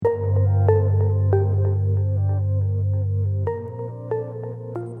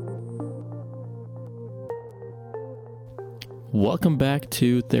Welcome back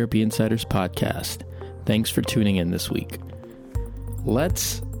to Therapy Insiders Podcast. Thanks for tuning in this week.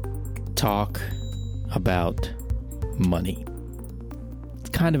 Let's talk about money. It's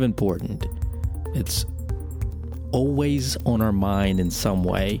kind of important. It's always on our mind in some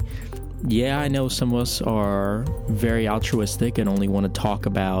way. Yeah, I know some of us are very altruistic and only want to talk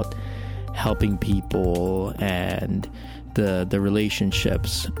about helping people and the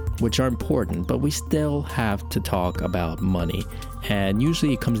relationships, which are important, but we still have to talk about money. And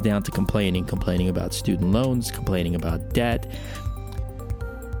usually it comes down to complaining about student loans, complaining about debt.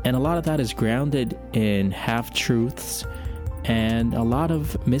 And a lot of that is grounded in half-truths and a lot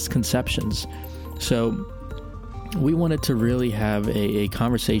of misconceptions. So we wanted to really have a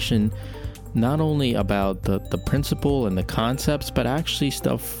conversation not only about the principle and the concepts, but actually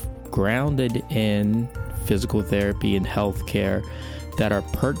stuff grounded in physical therapy and healthcare that are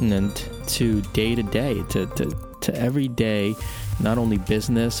pertinent to day-to-day, to everyday, not only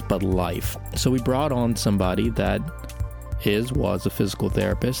business, but life. So we brought on somebody that was a physical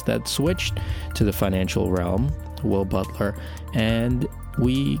therapist that switched to the financial realm, Will Butler, and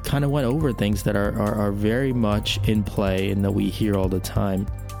we kind of went over things that are very much in play and that we hear all the time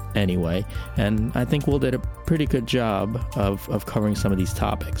anyway. And I think Will did a pretty good job of covering some of these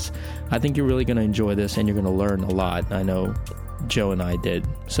topics. I think you're really going to enjoy this and you're going to learn a lot. I know Joe and I did.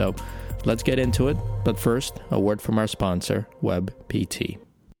 So let's get into it. But first, a word from our sponsor, WebPT.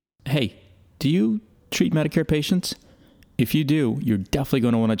 Hey, do you treat Medicare patients? If you do, you're definitely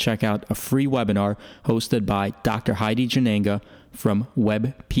going to want to check out a free webinar hosted by Dr. Heidi Jananga from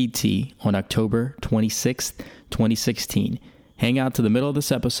WebPT on October 26th, 2016. Hang out to the middle of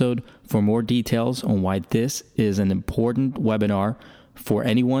this episode for more details on why this is an important webinar for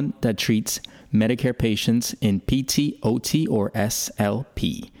anyone that treats Medicare patients in PT, OT, or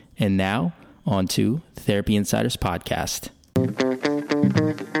SLP. And now, on to Therapy Insiders Podcast.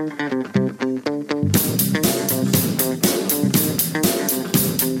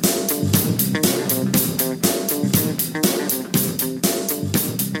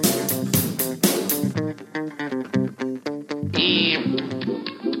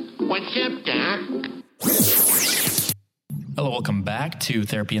 What's up, Doc? Hello, welcome back to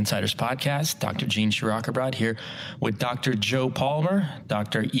Therapy Insiders Podcast. Dr. Gene Shirakabrad here with Dr. Joe Palmer.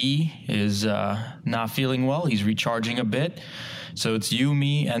 Dr. E is not feeling well. He's recharging a bit. So it's you,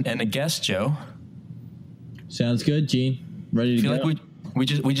 me, and a guest, Joe. Sounds good, Gene. Ready to go? I feel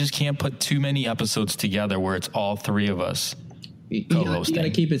like we just can't put too many episodes together where it's all three of us co-hosting. You got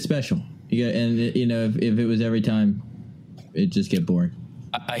to keep it special. If it was every time, it'd just get boring.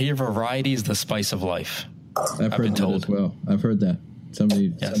 I hear variety is the spice of life. I've heard that as well. I've heard that.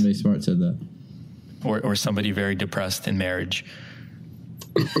 Somebody smart said that. Or somebody very depressed in marriage.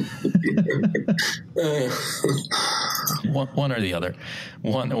 One or the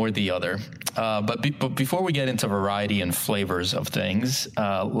other. But before we get into variety and flavors of things,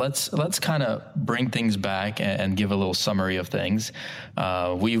 let's kind of bring things back and give a little summary of things.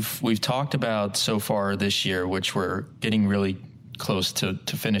 We've talked about so far this year, which we're getting really close to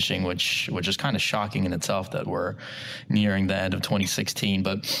finishing, which is kind of shocking in itself that we're nearing the end of 2016.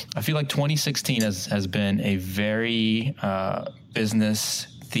 But I feel like 2016 has been a very business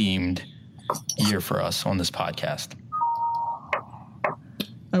themed year for us on this podcast.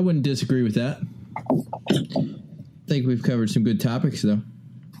 I wouldn't disagree with that. I think we've covered some good topics, though.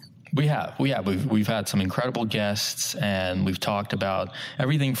 We have. We've had some incredible guests, and we've talked about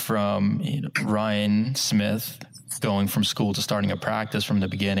everything from Ryan Smith going from school to starting a practice from the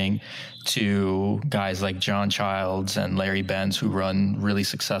beginning, to guys like John Childs and Larry Benz who run really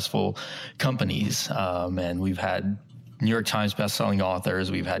successful companies. And we've had New York Times bestselling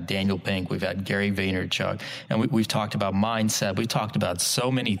authors. We've had Daniel Pink. We've had Gary Vaynerchuk. And we've talked about mindset. We've talked about so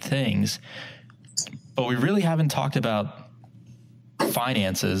many things, but we really haven't talked about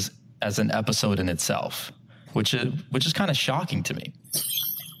finances as an episode in itself, which is kind of shocking to me.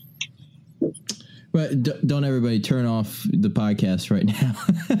 But don't everybody turn off the podcast right now.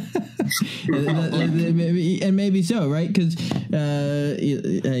 And maybe so, right? Because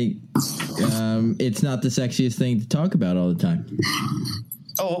it's not the sexiest thing to talk about all the time.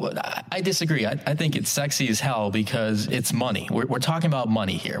 Oh, I disagree. I think it's sexy as hell because it's money. We're talking about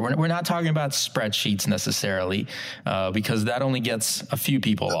money here. We're not talking about spreadsheets necessarily because that only gets a few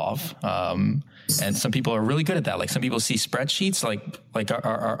people off. And some people are really good at that. Like some people see spreadsheets, like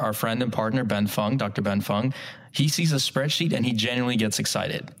our friend and partner, Ben Fung, Dr. Ben Fung. He sees a spreadsheet and he genuinely gets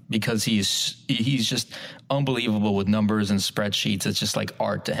excited because he's just unbelievable with numbers and spreadsheets. It's just like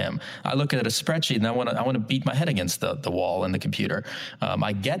art to him. I look at a spreadsheet and I want to beat my head against the wall and the computer.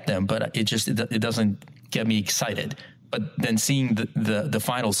 I get them, but it doesn't get me excited. But then seeing the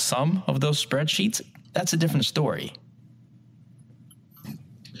final sum of those spreadsheets, that's a different story.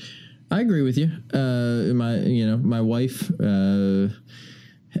 I agree with you. My wife,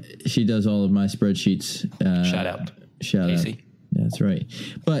 she does all of my spreadsheets. Shout out, Casey. That's right.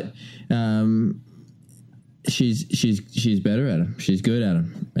 But she's better at them. She's good at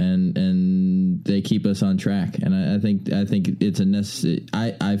them, and they keep us on track. And I think it's a necessary.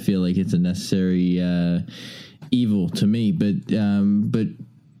 I feel like it's a necessary evil to me. But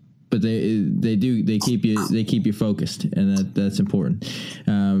they keep you focused, and that's important.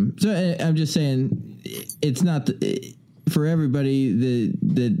 So I'm just saying, it's not for everybody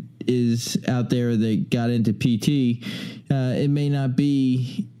that is out there that got into PT. It may not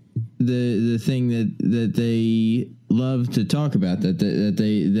be the thing that they love to talk about,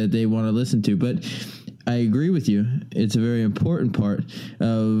 that they want to listen to. But I agree with you. It's a very important part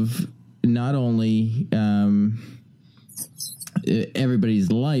of not only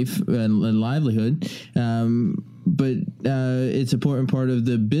everybody's life and livelihood, but it's an important part of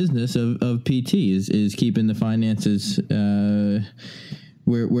the business of PT is keeping the finances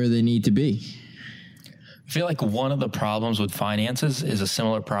where they need to be. I feel like one of the problems with finances is a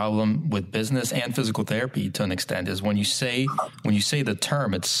similar problem with business and physical therapy to an extent, is when you say the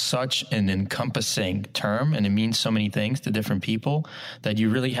term, it's such an encompassing term and it means so many things to different people that you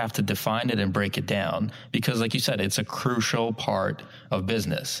really have to define it and break it down, because like you said, it's a crucial part of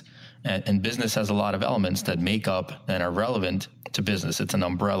business. And business has a lot of elements that make up and are relevant to business. It's an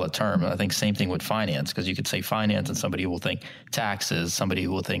umbrella term. And I think same thing with finance, because you could say finance and somebody will think taxes, somebody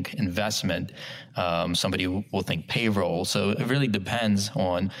will think investment, somebody will think payroll. So it really depends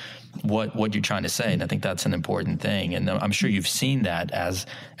on what you're trying to say. And I think that's an important thing. And I'm sure you've seen that as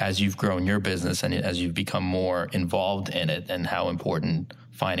you've grown your business and as you've become more involved in it, and how important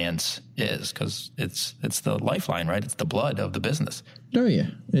finance is, because it's the lifeline, right? It's the blood of the business. Oh yeah,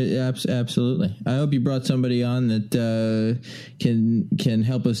 absolutely. I hope you brought somebody on that can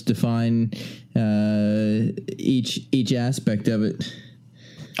help us define each aspect of it.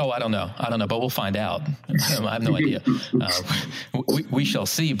 Oh, I don't know, but we'll find out. I have no idea. We shall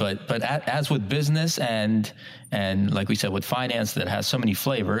see. But as with business and like we said with finance, that has so many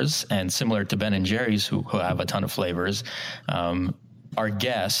flavors, and similar to Ben and Jerry's, who have a ton of flavors. Our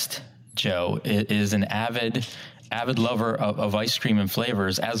guest, Joe, is an avid lover of ice cream and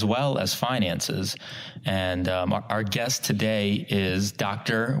flavors, as well as finances. And our guest today is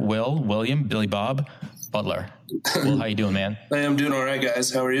Dr. William Billy Bob Butler. Will, how you doing, man? Hey, I'm doing all right,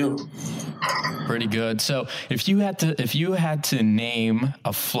 guys. How are you? Pretty good. So if you had to name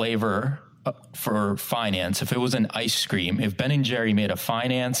a flavor for finance, if it was an ice cream, if Ben and Jerry made a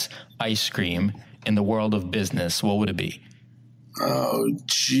finance ice cream in the world of business, what would it be? Oh,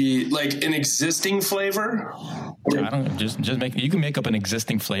 gee, like an existing flavor? I don't just make. You can make up an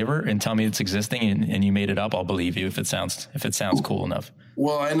existing flavor and tell me it's existing, and you made it up. I'll believe you if it sounds cool enough.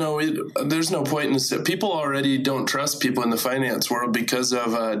 Well, I know there's no point in this. People already don't trust people in the finance world because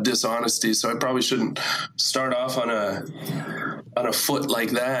of dishonesty. So I probably shouldn't start off on a foot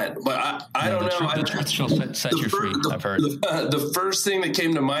like that. But I don't know. The truth shall set you free. I've heard. The first thing that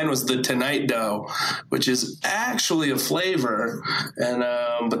came to mind was the Tonight Dough, which is actually a flavor. And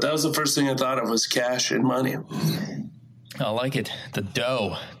but that was the first thing I thought of, was cash and money. I like it. The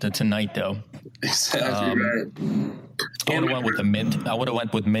dough, the Tonight Dough. Exactly right. I would have went with the mint. I would have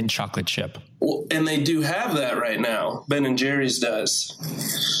went with mint chocolate chip. Well, and they do have that right now. Ben and Jerry's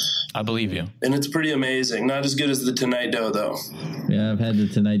does. I believe you. And it's pretty amazing. Not as good as the Tonight Dough, though. Yeah, I've had the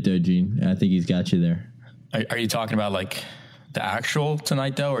Tonight Dough, Gene. I think he's got you there. Are you talking about like the actual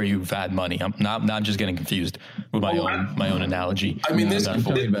Tonight Dough, or you've had money? I'm not just getting confused with my own analogy. I mean, I'm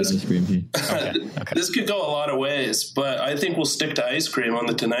talking about ice cream, Gene. Okay. This could go a lot of ways, but I think we'll stick to ice cream on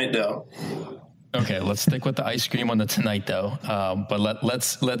the Tonight Dough. Okay, let's stick with the ice cream on the Tonight Dough. But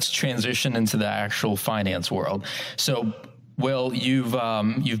let's transition into the actual finance world. So, Will, you've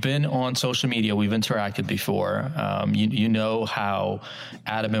been on social media. We've interacted before. You know how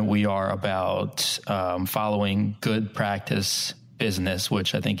adamant we are about following good practice business,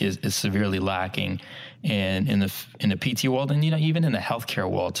 which I think is severely lacking in the PT world, and even in the healthcare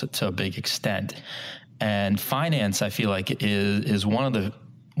world to a big extent. And finance, I feel like, is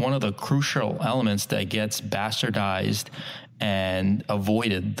one of the crucial elements that gets bastardized and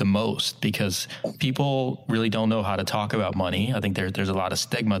avoided the most, because people really don't know how to talk about money. I think there's a lot of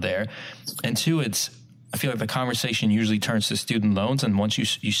stigma there. And two, I feel like the conversation usually turns to student loans. And once you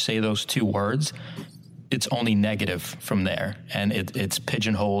say those two words, it's only negative from there, and it's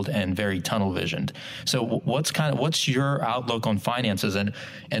pigeonholed and very tunnel visioned. So what's your outlook on finances, and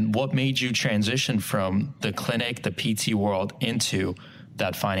what made you transition from the clinic, the PT world into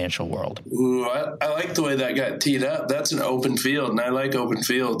that financial world? Ooh, I like the way that got teed up. That's an open field, and I like open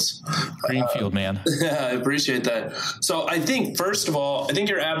fields. Green field, man. Yeah, I appreciate that. So I think, first of all, I think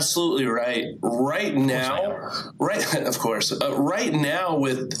you're absolutely right. Right now, right now,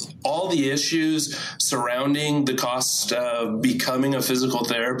 with all the issues surrounding the cost of becoming a physical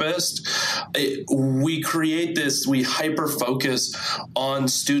therapist, we hyper focus on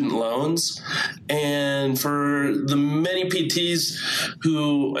student loans. And for the many PTs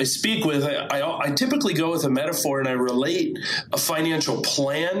who I speak with, I typically go with a metaphor, and I relate a financial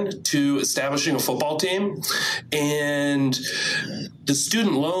plan to establishing a football team. And the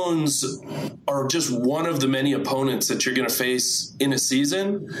student loans are just one of the many opponents that you're going to face in a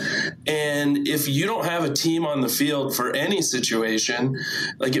season. And if you don't have a team on the field for any situation,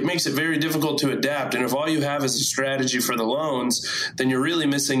 like, it makes it very difficult to adapt. And if all you have is a strategy for the loans, then you're really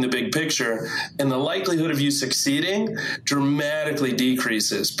missing the big picture. And the likelihood of you succeeding dramatically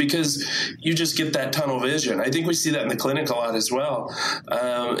decreases because you just get that tunnel vision. I think we see that in the clinic a lot as well.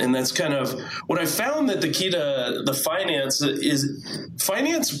 And that's kind of what I found, that the key to the finance,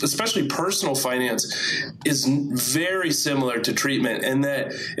 especially personal finance, is very similar to treatment, and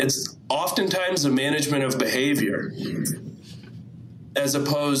that it's oftentimes a management of behavior as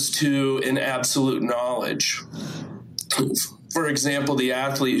opposed to an absolute knowledge. For example, the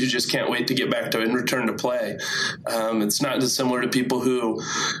athlete who just can't wait to get back to and return to play. It's not dissimilar to people who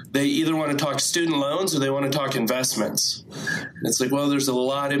they either want to talk student loans or they want to talk investments. And it's like, well, there's a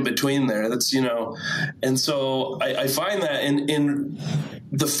lot in between there. That's, and so I find that in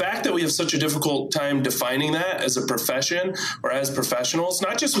the fact that we have such a difficult time defining that as a profession or as professionals,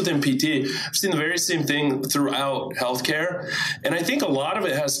 not just within PT, I've seen the very same thing throughout healthcare. And I think a lot of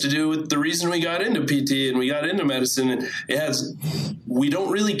it has to do with the reason we got into PT and we got into medicine. And we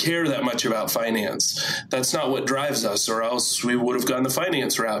don't really care that much about finance. That's not what drives us, or else we would have gone the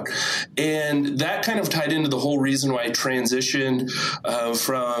finance route. And that kind of tied into the whole reason why I transitioned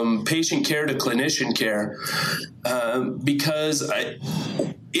from patient care to clinician care, because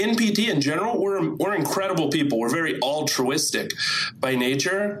in PT in general, we're incredible people. We're very altruistic by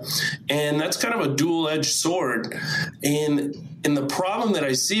nature, and that's kind of a dual-edged sword. And the problem that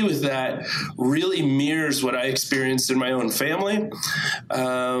I see with that really mirrors what I experienced in my own family.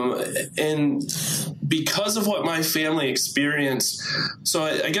 And because of what my family experienced, so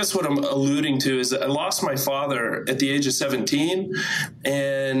I guess what I'm alluding to is that I lost my father at the age of 17,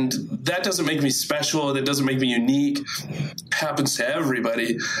 and that doesn't make me special. That doesn't make me unique. It happens to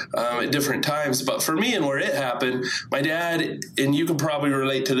everybody at different times. But for me and where it happened, my dad, and you can probably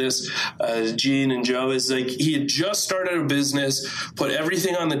relate to this, Gene and Joe, is like he had just started a business, put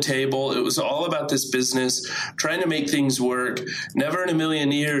everything on the table. It was all about this business, trying to make things work. Never in a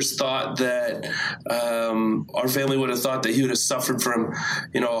million years thought that our family would have thought that he would have suffered from,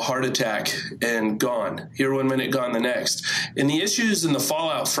 a heart attack and gone here one minute, gone the next. And the issues and the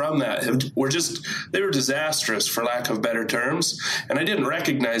fallout from that they were disastrous, for lack of better terms. And I didn't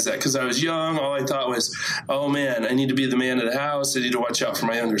recognize that because I was young. All I thought was, oh man, I need to be the man of the house. I need to watch out for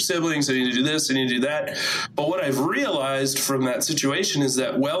my younger siblings. I need to do this. I need to do that. But what I've realized from that situation is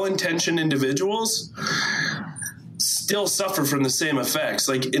that well-intentioned individuals still suffer from the same effects.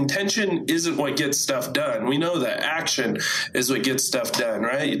 Like, intention isn't what gets stuff done. We know that action is what gets stuff done,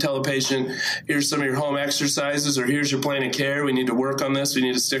 right? You tell a patient, here's some of your home exercises, or here's your plan of care. We need to work on this. We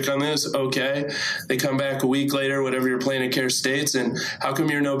need to stick on this. Okay. They come back a week later, whatever your plan of care states. And how come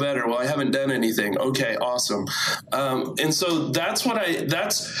you're no better? Well, I haven't done anything. Okay. Awesome. And so that's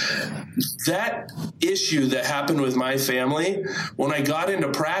that issue that happened with my family. When I got into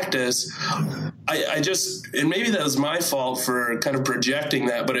practice, and maybe that was my fault for kind of projecting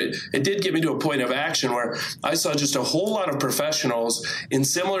that, but it did get me to a point of action where I saw just a whole lot of professionals in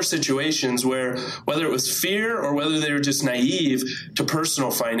similar situations where, whether it was fear or whether they were just naive to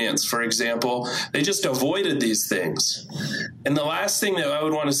personal finance, for example, they just avoided these things. And the last thing that I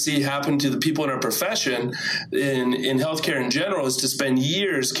would want to see happen to the people in our profession, in healthcare in general, is to spend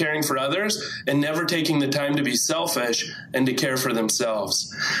years caring for others and never taking the time to be selfish and to care for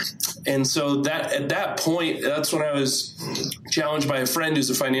themselves. And so at that point, that's when I was challenged by a friend who's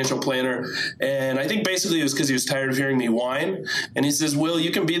a financial planner. And I think basically it was because he was tired of hearing me whine. And he says, Will,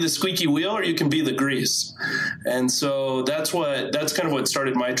 you can be the squeaky wheel or you can be the grease. And so that's kind of what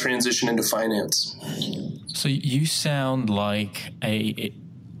started my transition into finance. So you sound like a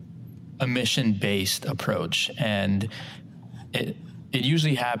mission-based approach. And it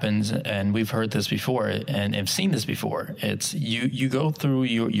usually happens, and we've heard this before and have seen this before. It's you go through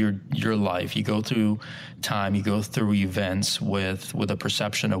your life, you go through time, you go through events with a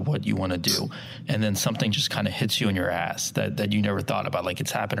perception of what you want to do, and then something just kind of hits you in your ass that you never thought about. Like,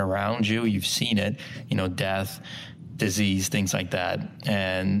 it's happened around you, you've seen it, death, disease, things like that.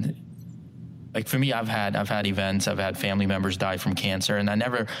 And like for me, I've had events, I've had family members die from cancer, and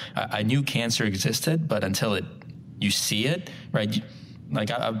I knew cancer existed, but until you see it, right?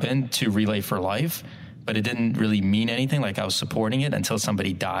 Like, I've been to Relay for Life, but it didn't really mean anything. Like, I was supporting it until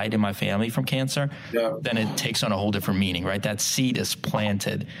somebody died in my family from cancer. Yeah. Then it takes on a whole different meaning, right? That seed is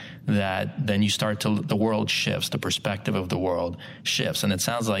planted, that then you start the world shifts, the perspective of the world shifts. And it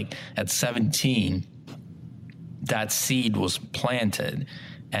sounds like at 17, that seed was planted,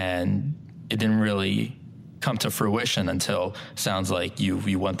 and it didn't really come to fruition until, sounds like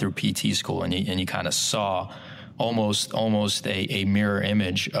you went through PT school and you kind of saw almost a mirror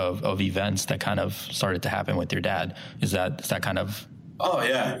image of events that kind of started to happen with your dad. Is that kind of? Oh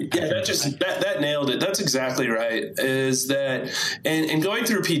yeah. That nailed it. That's exactly right. Is that, and going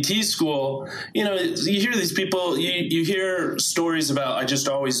through PT school, you hear these people, you hear stories about, I just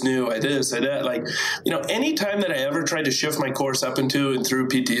always knew I this, I that. Like, anytime that I ever tried to shift my course up into and through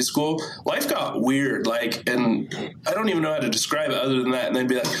PT school, life got weird. Like, and I don't even know how to describe it other than that. And then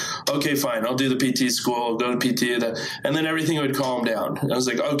be like, okay, fine, I'll do the PT school, go to PT, and then everything would calm down. And I was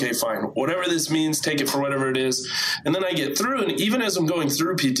like, okay, fine, whatever this means, take it for whatever it is. And then I get through, and even as I'm going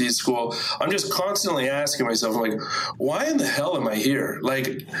through PT school, I'm just constantly asking myself, I'm like, why in the hell am I here?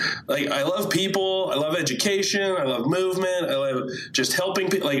 Like I love people, I love education, I love movement, I love just helping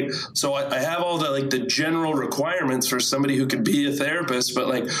people. Like, so I have all the general requirements for somebody who could be a therapist, but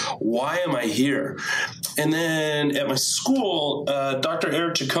like, why am I here? And then at my school, Dr.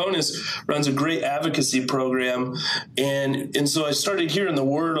 Eric Chaconis runs a great advocacy program, and so I started hearing the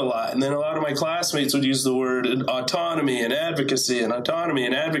word a lot, and then a lot of my classmates would use the word autonomy and advocacy, and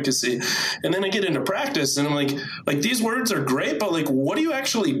then I get into practice, and I'm like these words are great, but like, what do you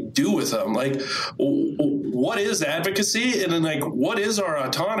actually do with them? Like, what is advocacy, and then like, what is our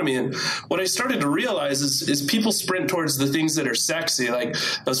autonomy? And what I started to realize is people sprint towards the things that are sexy. Like,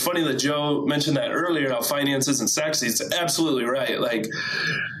 it was funny that Joe mentioned that earlier, how finance isn't sexy. It's absolutely right. Like,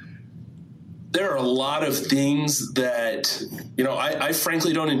 there are a lot of things that, I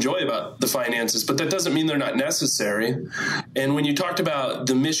frankly don't enjoy about the finances, but that doesn't mean they're not necessary. And when you talked about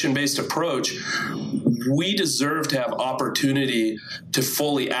the mission-based approach, we deserve to have opportunity to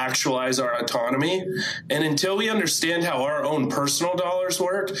fully actualize our autonomy. And until we understand how our own personal dollars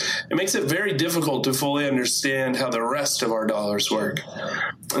work, it makes it very difficult to fully understand how the rest of our dollars work.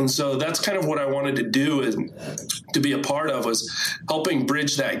 And so that's kind of what I wanted to do, and to be a part of, was helping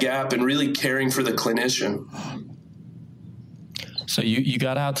bridge that gap and really caring for the clinician. So you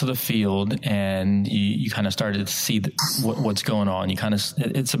got out to the field, and you kind of started to see what's going on.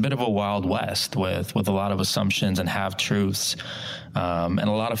 It's a bit of a wild west with a lot of assumptions and half truths, and a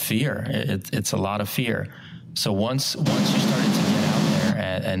lot of fear. It's a lot of fear. So once you started to get out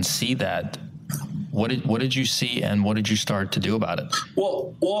there and see that, what did you see, and what did you start to do about it?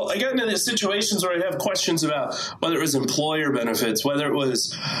 Well, I got into these situations where I'd have questions about whether it was employer benefits, whether it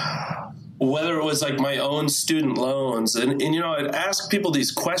was like my own student loans. And I'd ask people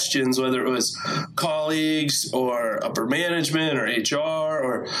these questions, whether it was colleagues or upper management or HR,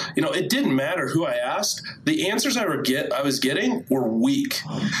 or, it didn't matter who I asked. The answers I was getting were weak.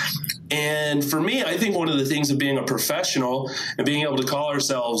 And for me, I think one of the things of being a professional and being able to call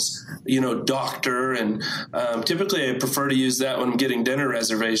ourselves, doctor, and typically I prefer to use that when I'm getting dinner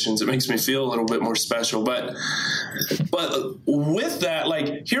reservations. It makes me feel a little bit more special. But with that,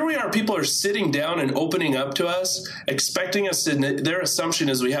 like, here we are, people are sitting down and opening up to us, expecting us to, their assumption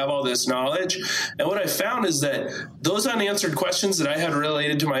is we have all this knowledge. And what I found is that those unanswered questions that I had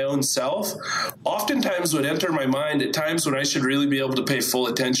related to my own self oftentimes would enter my mind at times when I should really be able to pay full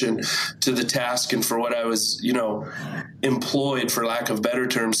attention to the task and for what I was, employed, for lack of better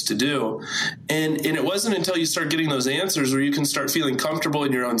terms, to do. And it wasn't until you start getting those answers where you can start feeling comfortable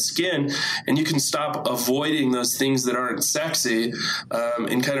in your own skin, and you can stop avoiding those things that aren't sexy,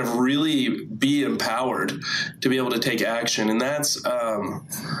 and kind of really be empowered to be able to take action. And that's, I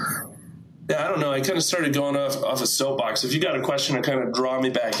don't know. I kind of started going off a soapbox. If you got a question to kind of draw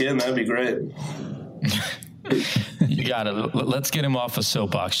me back in, that'd be great. You got it. Let's get him off a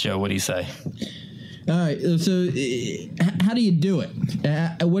soapbox, Joe. What do you say? All right. So, how do you do it?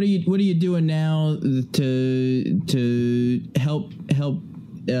 What are you doing now to help?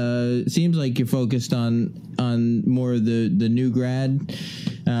 Seems like you're focused on more of the new grad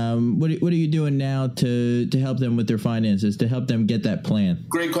What are you doing now to help them with their finances, to help them get that plan?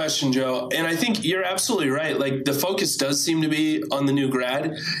 Great question, Joe. And I think you're absolutely right. Like, the focus does seem to be on the new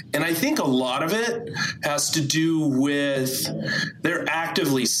grad. And I think a lot of it has to do with they're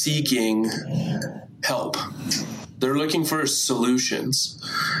actively seeking help. They're looking for solutions.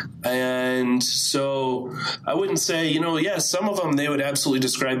 And so I wouldn't say, some of them, they would absolutely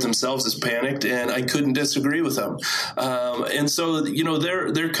describe themselves as panicked, and I couldn't disagree with them. And so,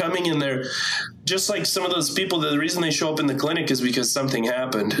 they're coming in there. Just like some of those people, the reason they show up in the clinic is because something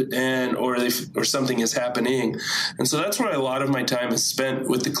happened or something is happening. And so that's where a lot of my time is spent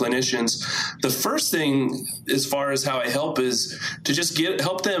with the clinicians. The first thing, as far as how I help, is to just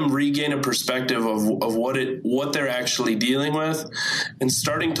help them regain a perspective of what they're actually dealing with, and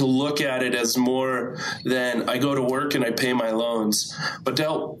starting to look at it as more than I go to work and I pay my loans, but to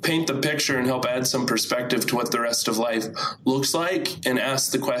help paint the picture and help add some perspective to what the rest of life looks like, and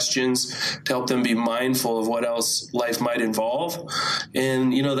ask the questions to help them be mindful of what else life might involve.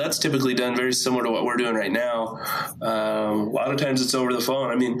 And, that's typically done very similar to what we're doing right now. A lot of times it's over the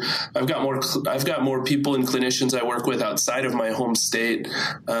phone. I mean, I've got more people and clinicians I work with outside of my home state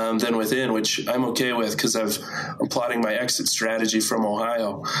than within, which I'm okay with, because I'm plotting my exit strategy from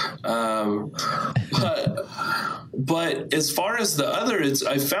Ohio. But as far as the other,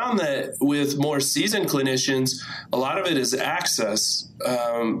 I found that with more seasoned clinicians, a lot of it is access,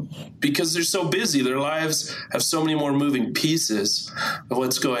 because they're so busy. Their lives have so many more moving pieces of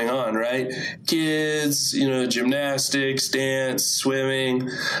what's going on, right? Kids, gymnastics, dance, swimming,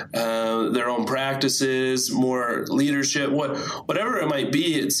 their own practices, more leadership, whatever it might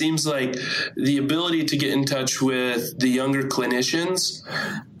be. It seems like the ability to get in touch with the younger clinicians,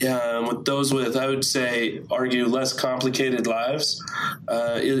 with those with, I would say, argue less complicated lives,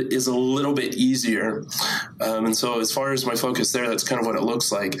 is a little bit easier. And so as far as my focus there, that's kind of what it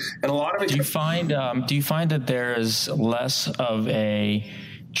looks like. And a lot of it. Do you find that there's less of a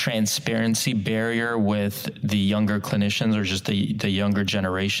transparency barrier with the younger clinicians, or just the younger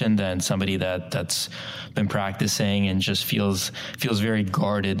generation, than somebody that's been practicing and just feels very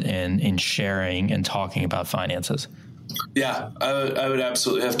guarded in sharing and talking about finances? Yeah, I would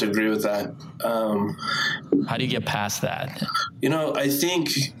absolutely have to agree with that. How do you get past that? I think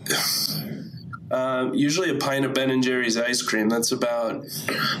usually a pint of Ben and Jerry's ice cream. That's about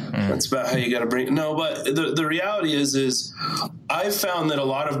how you got to bring. No, but the reality is I've found that a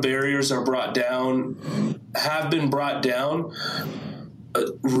lot of barriers have been brought down,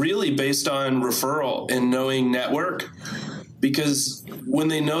 really based on referral and knowing network. Because when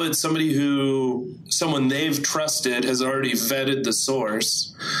they know it's someone they've trusted has already vetted the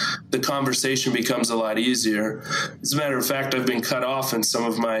source, the conversation becomes a lot easier. As a matter of fact, I've been cut off in some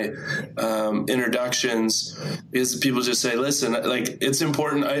of my introductions, is people just say, listen, like, it's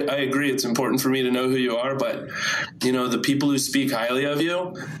important. I agree. It's important for me to know who you are, but the people who speak highly of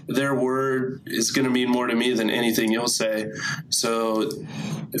you, their word is going to mean more to me than anything you'll say. So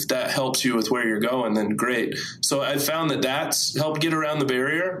if that helps you with where you're going, then great. So I found that's helped get around the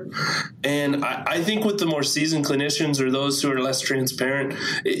barrier. And I think with the more seasoned clinicians, or those who are less transparent,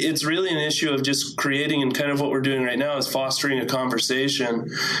 it's really an issue of just creating, and kind of what we're doing right now is fostering a conversation,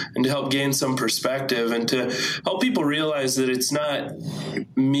 and to help gain some perspective, and to help people realize that it's not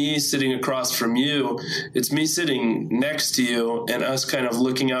me sitting across from you, it's me sitting next to you, and us kind of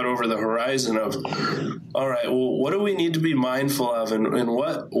looking out over the horizon of, all right, well, what do we need to be mindful of, and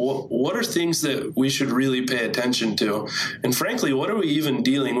what are things that we should really pay attention to? And frankly, what are we even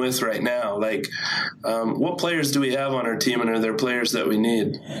dealing with right now? Like, what players do we have on our team, and are there players that we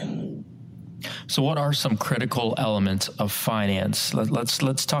need? So what are some critical elements of finance?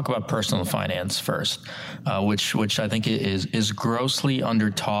 Let's talk about personal finance first, which I think is grossly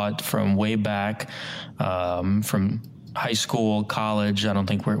undertaught from way back, from high school, college. I don't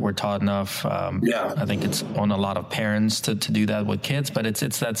think we're taught enough. I think it's on a lot of parents to do that with kids, but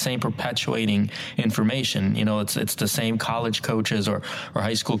it's that same perpetuating information. It's the same college coaches or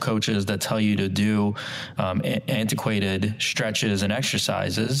high school coaches that tell you to do antiquated stretches and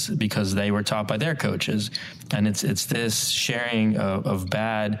exercises because they were taught by their coaches. And it's this sharing of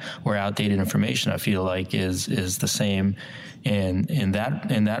bad or outdated information, I feel like is the same in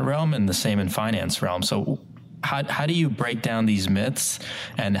that realm, and the same in finance realm. So how do you break down these myths,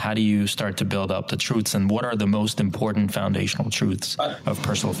 and how do you start to build up the truths, and what are the most important foundational truths of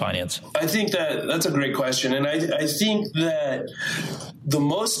personal finance? I think that's a great question. And I think that the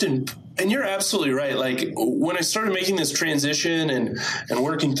most and you're absolutely right. Like, when I started making this transition and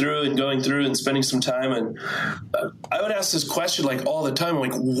working through and going through and spending some time and I would ask this question like all the time,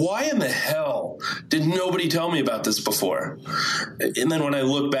 like, why in the hell did nobody tell me about this before? And then when I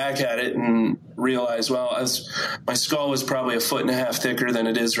look back at it and realize, well, my skull was probably 1.5 feet thicker than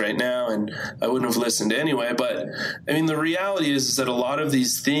it is right now, and I wouldn't have listened anyway. But I mean, the reality is that a lot of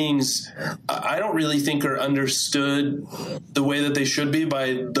these things I don't really think are understood the way that they should be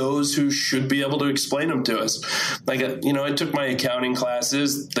by those who should be able to explain them to us. Like, I took my accounting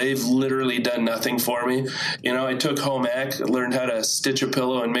classes. They've literally done nothing for me. I took home ec, learned how to stitch a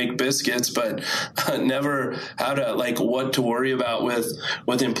pillow and make biscuits, but never how to, like, what to worry about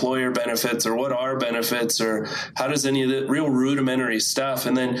with employer benefits, or what are benefits, or how does any of the real rudimentary stuff.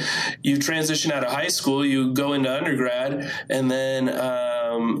 And then you transition out of high school, you go into undergrad, and then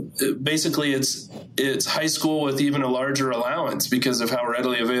basically it's high school with even a larger allowance because of how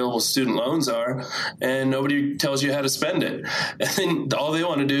readily available student loans are, and nobody tells you how to spend it. And then all they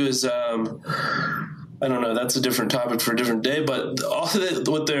want to do is I don't know. That's a different topic for a different day. But all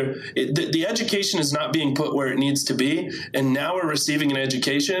the education is not being put where it needs to be, and now we're receiving an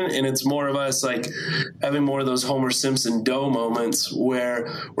education, and it's more of us like having more of those Homer Simpson dough moments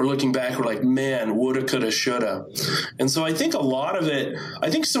where we're looking back, we're like, man, woulda, coulda, shoulda. And so I think a lot of it,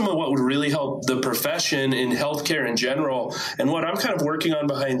 I think some of what would really help the profession in healthcare in general, and what I'm kind of working on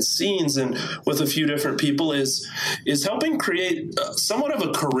behind the scenes and with a few different people is helping create somewhat of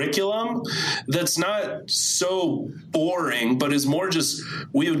a curriculum that's not so boring, but is more just,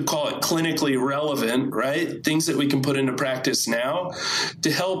 we would call it clinically relevant, right? Things that we can put into practice now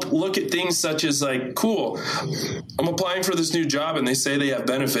to help look at things such as like, cool, I'm applying for this new job and they say they have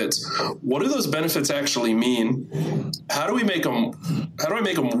benefits. What do those benefits actually mean? How do I make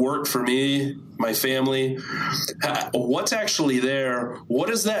them work for me, my family? What's actually there? What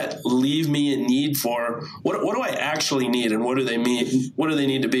does that leave me in need for? What do I actually need, and what do they mean? What do they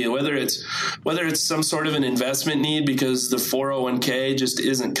need to be? Whether it's some sort of an investment need because the 401k just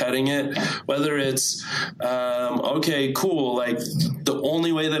isn't cutting it. Whether it's okay, cool, like the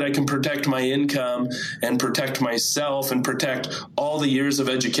only way that I can protect my income and protect myself and protect all the years of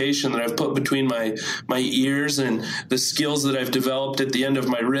education that I've put between my ears and the skills that I've developed at the end of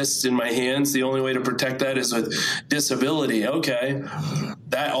my wrists and my hands. The only way to protect that is with disability. Okay.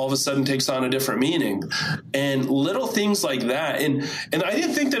 That all of a sudden takes on a different meaning, and little things like that. And I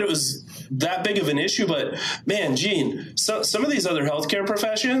didn't think that it was that big of an issue, but man, Gene, some of these other healthcare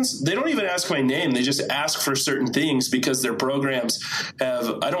professions, they don't even ask my name. They just ask for certain things because their programs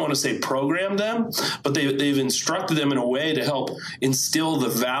have, I don't want to say programmed them, but they've instructed them in a way to help instill the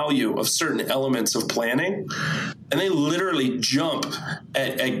value of certain elements of planning. And they literally jump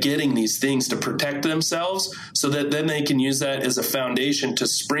at getting these things to protect themselves so that then they can use that as a foundation to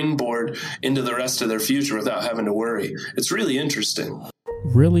springboard into the rest of their future without having to worry. It's really interesting.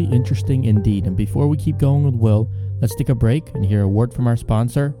 Really interesting indeed. And before we keep going with Will, let's take a break and hear a word from our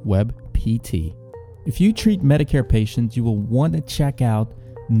sponsor, WebPT. If you treat Medicare patients, you will want to check out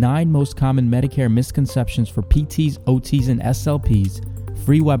 9 most common Medicare misconceptions for PTs, OTs, and SLPs,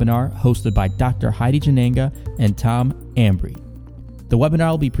 free webinar hosted by Dr. Heidi Jananga and Tom Ambry. The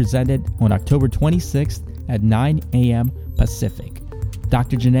webinar will be presented on October 26th at 9 a.m. Pacific.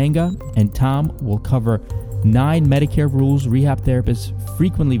 Dr. Jananga and Tom will cover 9 Medicare rules rehab therapists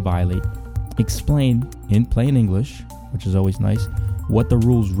frequently violate, explain in plain English, which is always nice, what the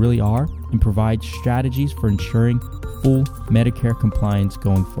rules really are, and provide strategies for ensuring full Medicare compliance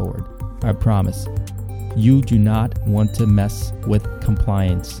going forward. I promise, you do not want to mess with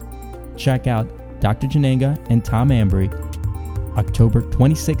compliance. Check out Dr. Jananga and Tom Ambry, October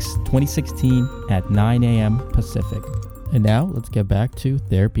 26, 2016 at 9 a.m. Pacific. And now let's get back to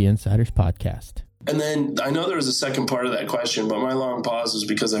Therapy Insiders Podcast. And then I know there was a second part of that question, but my long pause was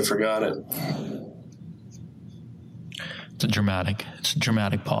because I forgot it. It's a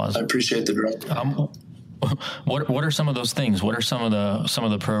dramatic pause. I appreciate the direct. What are some of those things? What are some of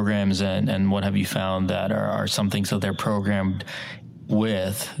the programs and what have you found that are some things that they're programmed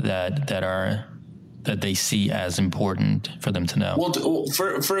with that they see as important for them to know? Well,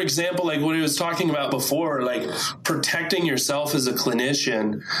 for example, like what he was talking about before, like protecting yourself as a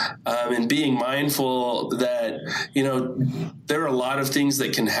clinician, and being mindful that, there are a lot of things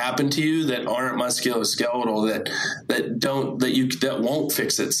that can happen to you that aren't musculoskeletal, that won't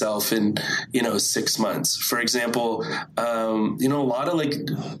fix itself in, 6 months. For example, a lot of like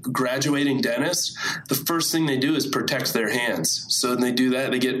graduating dentists, the first thing they do is protect their hands. So when they do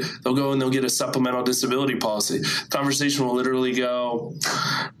that, they'll go and they'll get a supplemental disability policy. Conversation will literally go,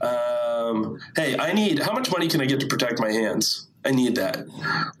 hey, how much money can I get to protect my hands? I need that.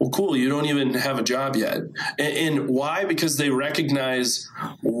 Well, cool. You don't even have a job yet. And why? Because they recognize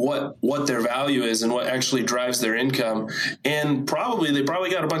what their value is and what actually drives their income. And they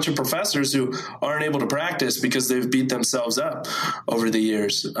probably got a bunch of professors who aren't able to practice because they've beat themselves up over the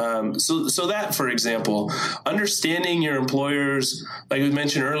years. So that, for example, understanding your employer's, like we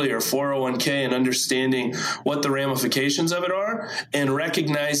mentioned earlier, 401k, and understanding what the ramifications of it are, and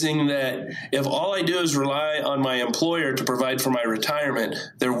recognizing that if all I do is rely on my employer to provide for my retirement,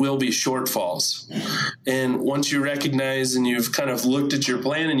 there will be shortfalls. And once you recognize and you've kind of looked at your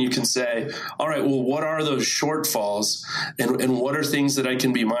plan, and you can say, all right, well, what are those shortfalls, and what are things that I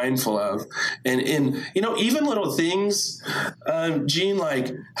can be mindful of? And even little things, Gene,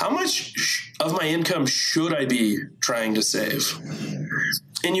 like how much of my income should I be trying to save?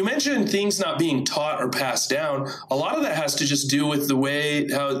 And you mentioned things not being taught or passed down. A lot of that has to just do with the way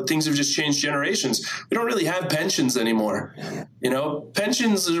how things have just changed generations. We don't really have pensions anymore.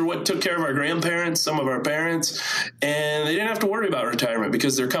 Pensions are what took care of our grandparents, some of our parents, and they didn't have to worry about retirement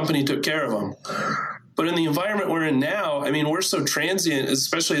because their company took care of them. But in the environment we're in now, I mean, we're so transient,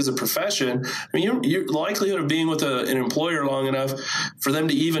 especially as a profession. I mean, your likelihood of being with an employer long enough for them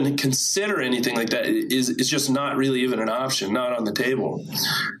to even consider anything like that is just not really even an option, not on the table.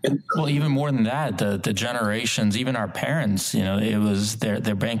 Well, even more than that, the generations, even our parents, it was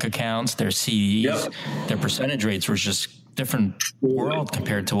their bank accounts, their CDs, yep. Their percentage rates were just different world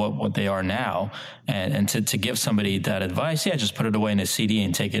compared to what they are now. And to give somebody that advice, just put it away in a CD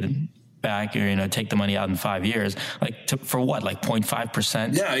and take it back, or take the money out in 5 years, for what, like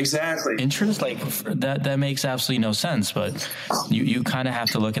 0.5%? Yeah, exactly. Interest, that makes absolutely no sense. But you kind of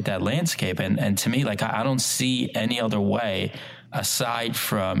have to look at that landscape, and to me, I don't see any other way aside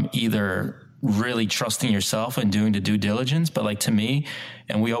from either really trusting yourself and doing the due diligence. But to me,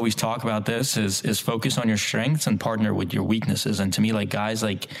 and we always talk about this, is focus on your strengths and partner with your weaknesses. And to me, guys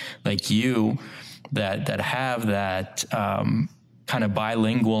like you that have that kind of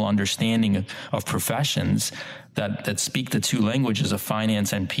bilingual understanding of professions that speak the two languages of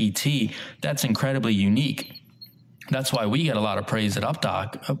finance and PT, that's incredibly unique. That's why we get a lot of praise at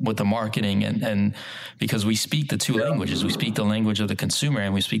UpDoc with the marketing, and because we speak the two languages. We speak the language of the consumer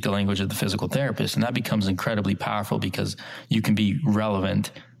and we speak the language of the physical therapist. And that becomes incredibly powerful because you can be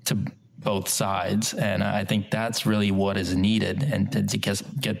relevant to both sides. And I think that's really what is needed. And to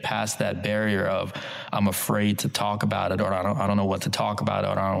get past that barrier of, I'm afraid to talk about it, or I don't know what to talk about,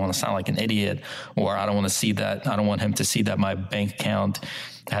 or I don't want to sound like an idiot, or I don't want to see that. I don't want him to see that my bank account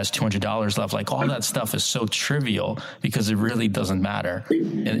has $200 left. All that stuff is so trivial because it really doesn't matter.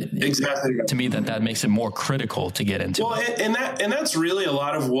 And exactly. To me, that makes it more critical to get into. Well, and that's really a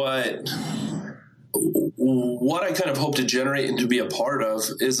lot of what I kind of hope to generate and to be a part of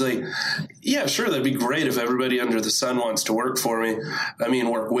is sure, that'd be great if everybody under the sun wants to work for me. I mean,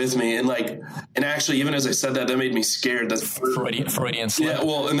 work with me. And actually, even as I said that made me scared. That's Freudian slip. Yeah,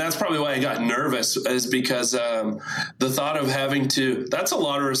 well, and that's probably why I got nervous, is because the thought of having to, that's a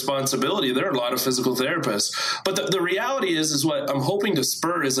lot of responsibility. There are a lot of physical therapists. But the reality is what I'm hoping to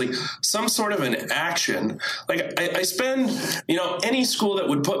spur is some sort of an action. I spend, any school that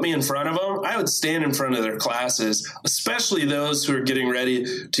would put me in front of them, I would stand in front of their classes, especially those who are getting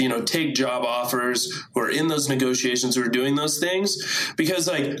ready to, take job offers, who are in those negotiations, who are doing those things, because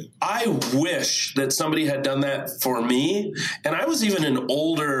I wish that somebody had done that for me. And I was even an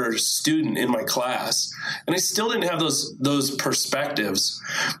older student in my class, and I still didn't have those perspectives.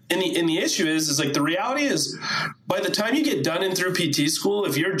 And the issue is the reality is, by the time you get done and through PT school,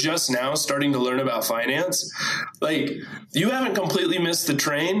 if you're just now starting to learn about finance, you haven't completely missed the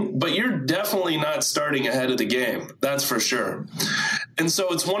train, but you're definitely not starting ahead of the game. That's for sure. And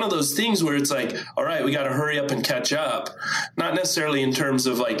so it's one of those things where it's all right, we got to hurry up and catch up, not necessarily in terms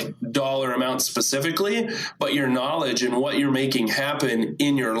of dollar amount specifically, but your knowledge and what you're making happen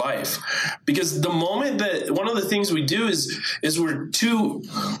in your life. Because the moment that one of the things we do is we're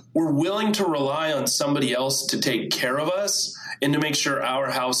willing to rely on somebody else to take care of us and to make sure our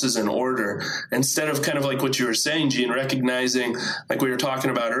house is in order, instead of kind of what you were saying, Gene, recognizing, we were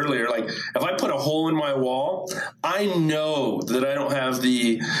talking about earlier, if I put a hole in my wall, I know that I don't have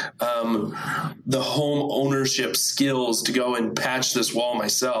the home ownership skills to go and patch this wall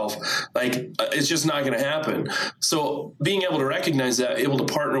myself. It's just not going to happen. So being able to recognize that, able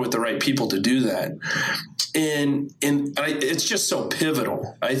to partner with the right people to do that. And it's just so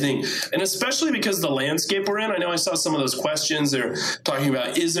pivotal, I think. And especially because the landscape we're in, I know I saw some of those questions. They're talking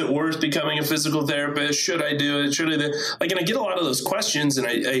about, is it worth becoming a physical therapist? Should I do it? Should I do and I get a lot of those questions, and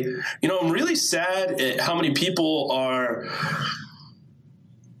I'm really sad at how many people are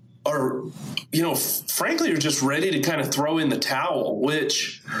frankly, are just ready to kind of throw in the towel,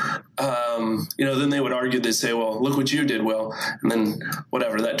 which, then they would argue, they say, well, look what you did, Will. And then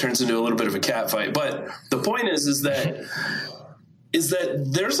whatever, that turns into a little bit of a cat fight. But the point is that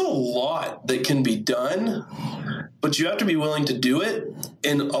there's a lot that can be done, but you have to be willing to do it.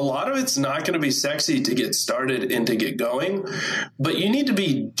 And a lot of it's not going to be sexy to get started and to get going, but you need to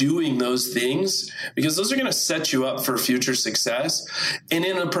be doing those things because those are going to set you up for future success. And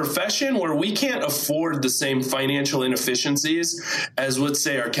in a profession where we can't afford the same financial inefficiencies as, let's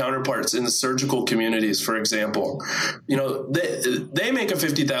say, our counterparts in the surgical communities, for example, they make a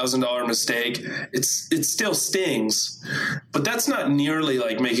 $50,000 mistake. It still stings, but that's not nearly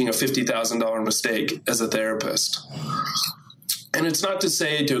like making a $50,000 mistake as a therapist. And it's not to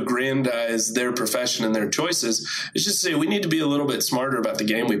say to aggrandize their profession and their choices. It's just to say we need to be a little bit smarter about the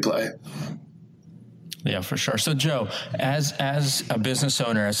game we play. Yeah, for sure. So, Joe, as a business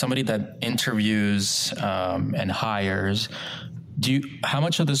owner, as somebody that interviews and hires, how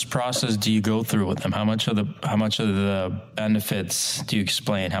much of this process do you go through with them? How much of the benefits do you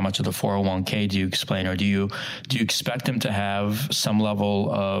explain? How much of the 401k do you explain, or do you expect them to have some level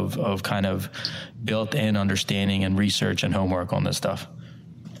of kind of built-in understanding and research and homework on this stuff?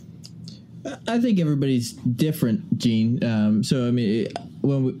 I think everybody's different, Gene. So I mean,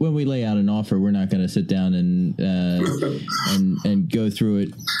 when we lay out an offer, we're not going to sit down and go through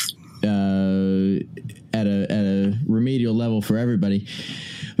it at a remedial level for everybody.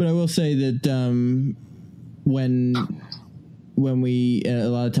 But I will say that when we a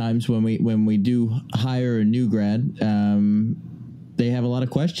lot of times when we do hire a new grad, they have a lot of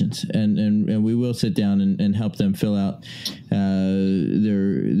questions, and we will sit down and help them fill out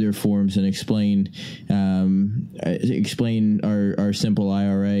their forms and explain our simple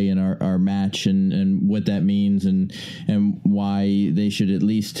IRA and our match and what that means and why they should at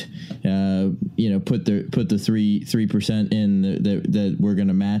least put the 3% in that we're going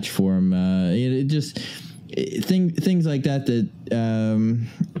to match for them. It just things like that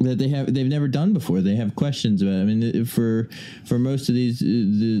they've never done before. They have questions about. I mean, for most of these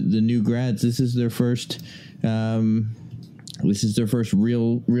the new grads, this is their first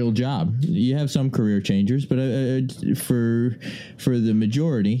real job. You have some career changers, but for the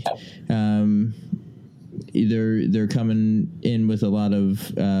majority, they're coming in with a lot of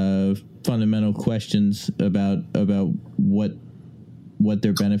fundamental questions about what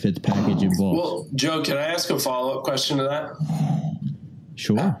their benefits package involves. Well, Joe, can I ask a follow-up question to that?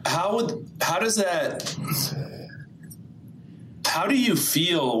 Sure. How do you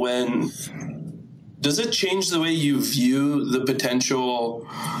feel does it change the way you view the potential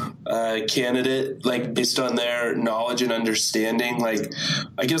candidate, like based on their knowledge and understanding? Like,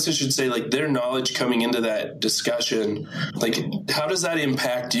 I guess I should say, like, their knowledge coming into that discussion, like, how does that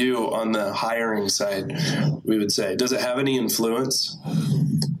impact you on the hiring side, we would say? Does it have any influence?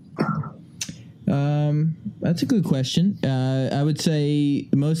 That's a good question. I would say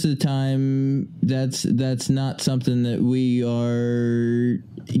most of the time that's not something that we are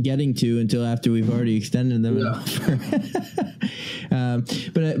getting to until after we've already extended them an offer.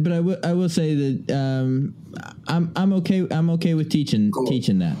 But I will say that I'm okay with teaching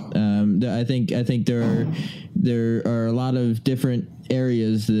that. I think there are a lot of different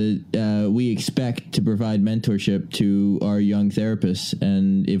areas that we expect to provide mentorship to our young therapists,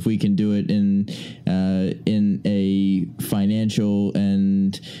 and if we can do it in a financial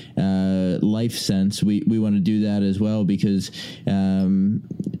and life sense, we want to do that as well, because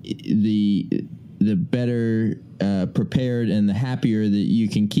the better prepared and the happier that you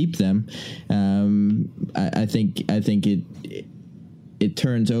can keep them, I think it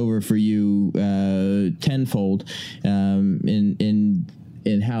turns over for you tenfold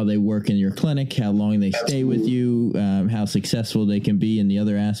in how they work in your clinic, how long they stay with you, how successful they can be in the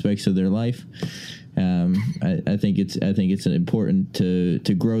other aspects of their life. I think it's important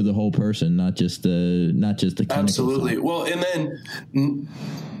to grow the whole person, not just the clinical Absolutely. side. Well, and then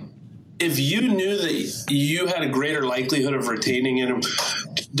if you knew that you had a greater likelihood of retaining them,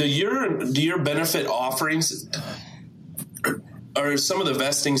 do your benefit offerings, or some of the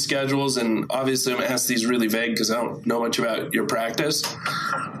vesting schedules, and obviously I'm going to ask these really vague because I don't know much about your practice,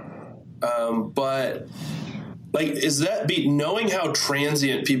 but like, is that knowing how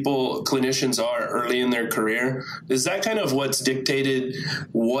transient clinicians are early in their career, is that kind of what's dictated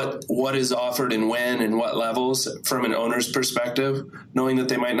what is offered and when and what levels from an owner's perspective, knowing that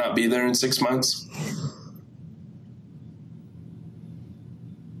they might not be there in 6 months?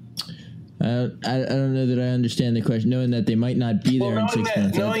 I don't know that I understand the question. Knowing that they might not be there in 6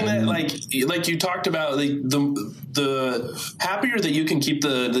 months. Knowing that, like you talked about, like the happier that you can keep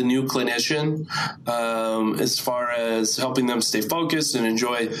the new clinician, as far as helping them stay focused and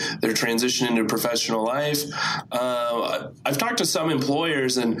enjoy their transition into professional life. I've talked to some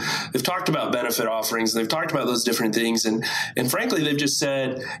employers, and they've talked about benefit offerings, and they've talked about those different things, and frankly, they've just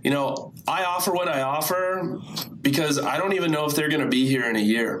said, I offer what I offer because I don't even know if they're going to be here in a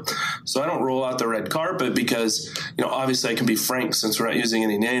year. So I don't roll out the red carpet because, obviously I can be frank since we're not using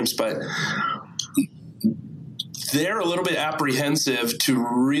any names, but they're a little bit apprehensive to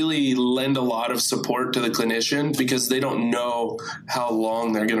really lend a lot of support to the clinician because they don't know how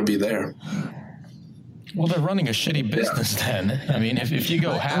long they're going to be there. Well, they're running a shitty business then. I mean, if you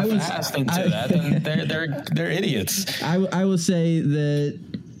go half-assed into that, then they're idiots. I will say that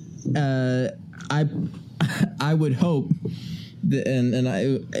I would hope that, and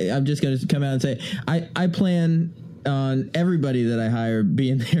I'm just going to come out and say I plan on everybody that I hire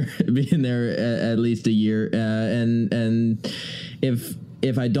being there at least a year, and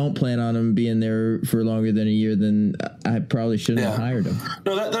if I don't plan on them being there for longer than a year, then I probably shouldn't have hired them.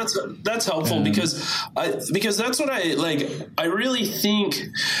 No, that's helpful because that's what I like. I really think.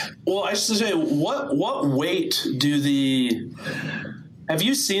 Well, I should say, what weight do have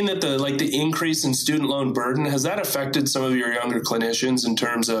you seen that the increase in student loan burden, has that affected some of your younger clinicians in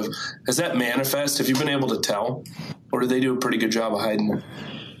terms of, has that manifest? Have you been able to tell, or do they do a pretty good job of hiding it?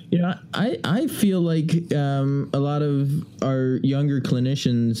 I feel like a lot of our younger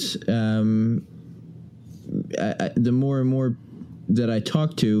clinicians, the more and more that I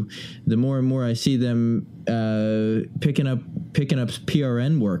talk to, the more and more I see them picking up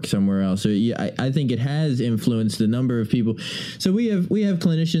PRN work somewhere else. So I think it has influenced the number of people. So we have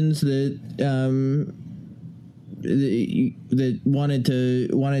clinicians that wanted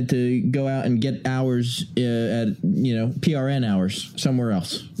to go out and get hours at PRN hours somewhere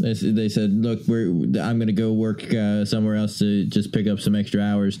else. They said, look, I'm going to go work somewhere else to just pick up some extra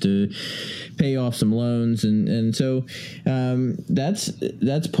hours to pay off some loans, and so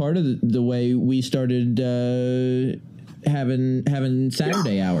that's part of the way we started having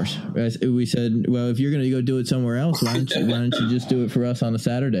Saturday hours. We said, well, if you're going to go do it somewhere else, why don't you just do it for us on a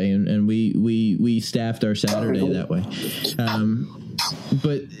Saturday? And we staffed our Saturday that way.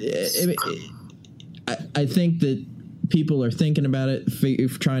 But I think that people are thinking about it,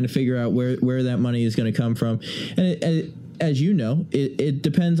 trying to figure out where that money is going to come from. And as you know, it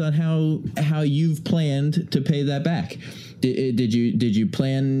depends on how you've planned to pay that back. Did you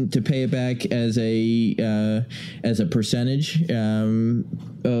plan to pay it back as a percentage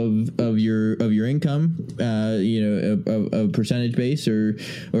of your income, a percentage base, or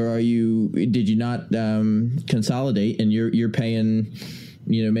did you not consolidate and you're paying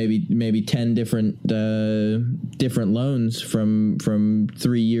maybe 10 different loans from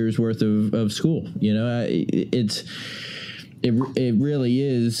 3 years worth of school? It really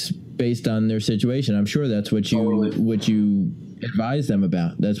is based on their situation. I'm sure that's what you advise them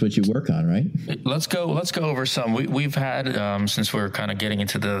about. That's what you work on, right? Let's go over some. We've had, since we're kind of getting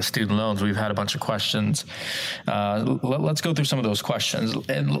into the student loans, we've had a bunch of questions. Let's go through some of those questions,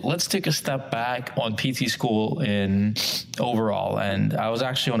 and let's take a step back on PT school in overall. And I was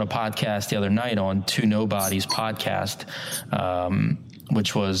actually on a podcast the other night on Two Nobodies podcast,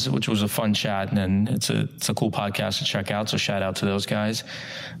 which was a fun chat, and it's a cool podcast to check out. So shout out to those guys.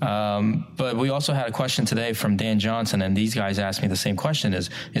 But we also had a question today from Dan Johnson, and these guys asked me the same question: is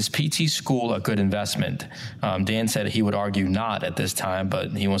PT school a good investment? Dan said he would argue not at this time,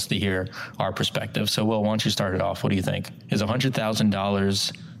 but he wants to hear our perspective. So, Will, why don't you start it off? What do you think? Is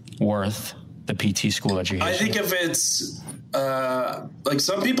 $100,000 worth the PT school education? I think if it's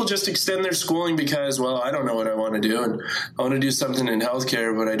some people just extend their schooling because, well, I don't know what I want to do, and I want to do something in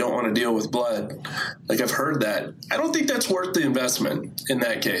healthcare, but I don't want to deal with blood. Like, I've heard that. I don't think that's worth the investment in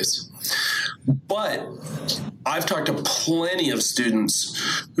that case. But I've talked to plenty of students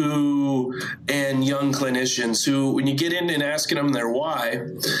and young clinicians who, when you get into and asking them their why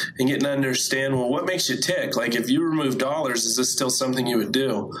and getting to understand, well, what makes you tick? Like, if you remove dollars, is this still something you would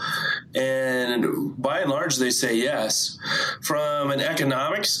do? And by and large, they say yes. From an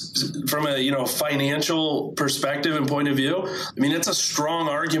economics, from a financial perspective and point of view, I mean, it's a strong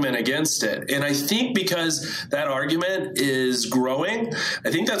argument against it. And I think because that argument is growing,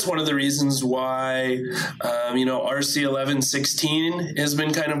 I think that's one of the reasons why RC 1116 has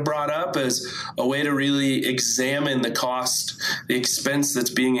been kind of brought up as a way to really examine the cost, the expense that's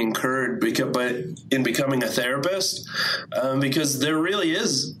being incurred in becoming a therapist, because there really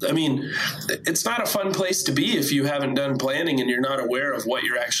is. I mean, mean, it's not a fun place to be if you haven't done planning and you're not aware of what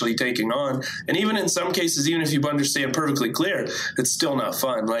you're actually taking on. And even in some cases, even if you understand perfectly clear, it's still not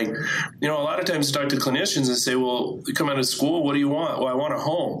fun. Like, a lot of times I talk to clinicians and say, well, you come out of school, what do you want? Well, I want a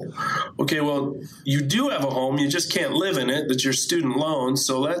home. Okay, well, you do have a home, you just can't live in it. That's your student loan.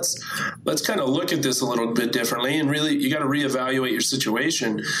 So let's kind of look at this a little bit differently, and really you got to reevaluate your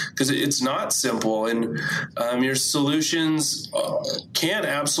situation, because it's not simple, and your solutions can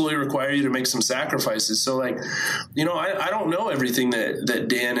absolutely require you to make some sacrifices. So I don't know everything that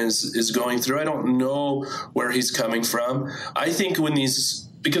Dan is going through. I don't know where he's coming from. I think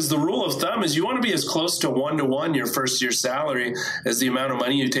because the rule of thumb is you want to be as close to 1-to-1 your first year salary as the amount of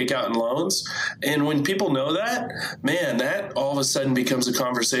money you take out in loans. And when people know that, man, that all of a sudden becomes a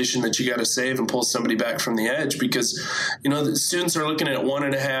conversation that you got to save and pull somebody back from the edge, because, the students are looking at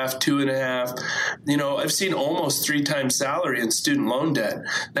 1.5, 2.5. I've seen almost 3 times salary in student loan debt.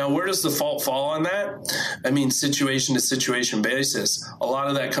 Now, where does the fault fall on that? I mean, situation to situation basis. A lot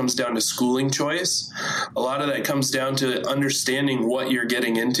of that comes down to schooling choice. A lot of that comes down to understanding what you're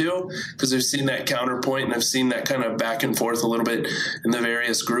getting into, because I've seen that counterpoint, and I've seen that kind of back and forth a little bit in the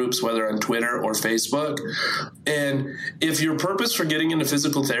various groups, whether on Twitter or Facebook. And if your purpose for getting into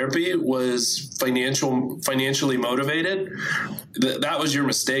physical therapy was financially motivated, that was your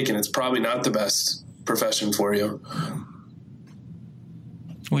mistake, and it's probably not the best profession for you.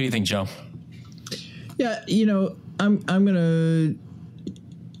 What do you think, Joe? Yeah, I'm gonna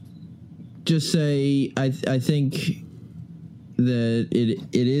just say I think that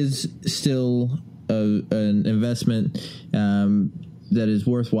it is still an investment that is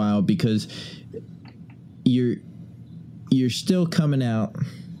worthwhile, because you're still coming out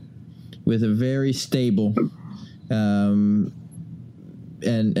with a very stable and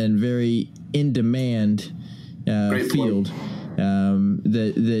very in demand field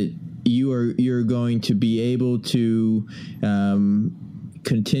that you're going to be able to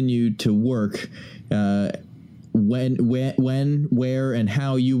continue to work when, where, and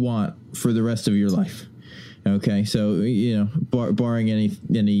how you want for the rest of your life. Okay, so barring any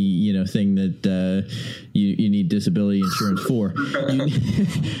thing that you need disability insurance for,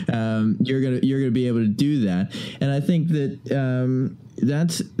 you're gonna be able to do that. And I think that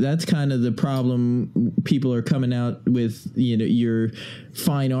that's kind of the problem. People are coming out with your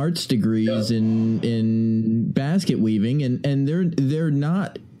fine arts degrees in basket weaving, and they're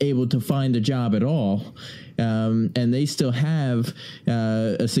not able to find a job at all, and they still have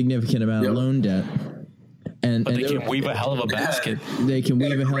a significant amount of loan debt. But they can weave a hell of a basket. They can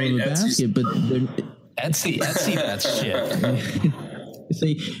weave a hell of a basket, but Etsy that shit.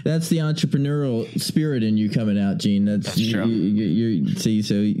 See, that's the entrepreneurial spirit in you coming out, Gene. That's true.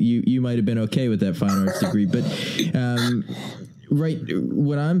 So you might have been okay with that fine arts degree, but right.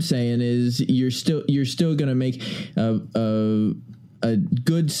 What I'm saying is you're still going to make a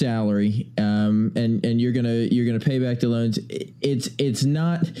good salary, and you're gonna pay back the loans. It's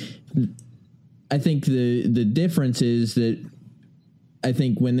not. I think the difference is that I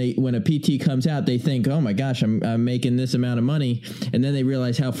think when a PT comes out, they think, oh my gosh, I'm making this amount of money, and then they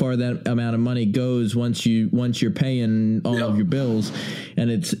realize how far that amount of money goes once you're paying all of your bills, and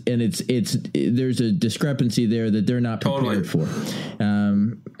it's there's a discrepancy there that they're not prepared for,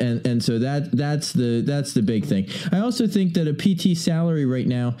 and so that's the big thing. I also think that a PT salary right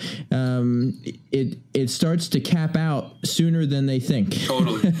now, it starts to cap out sooner than they think.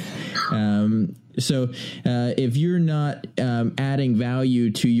 Totally. So if you're not adding value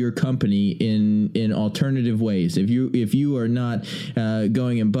to your company in alternative ways, if you are not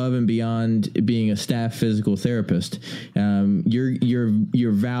going above and beyond being a staff physical therapist,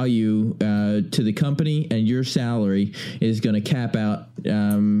 your value to the company and your salary is going to cap out.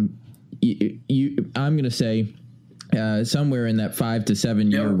 I'm going to say somewhere in that 5 to 7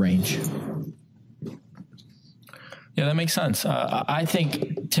 year range. Yeah, that makes sense. I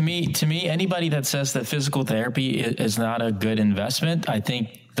think to me, anybody that says that physical therapy is not a good investment, I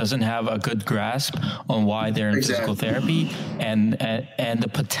think doesn't have a good grasp on why they're in physical therapy and the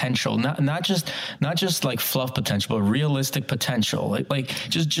potential, not just like fluff potential, but realistic potential. Like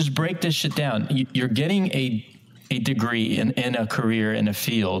just break this shit down. You're getting a degree in a career in a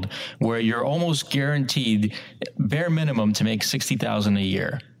field where you're almost guaranteed bare minimum to make $60,000 a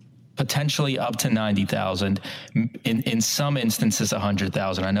year. Potentially up to 90,000, in some instances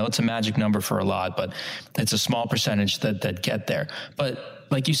 100,000. I know it's a magic number for a lot, but it's a small percentage that get there. But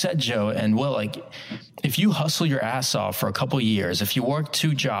like you said, Joe and Will, like if you hustle your ass off for a couple of years, if you work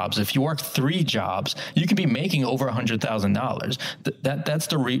 2 jobs, if you work 3 jobs, you can be making over $100,000. That's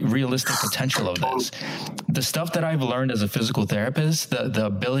the realistic potential of this. The stuff that I've learned as a physical therapist, the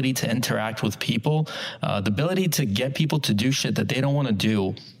ability to interact with people, the ability to get people to do shit that they don't want to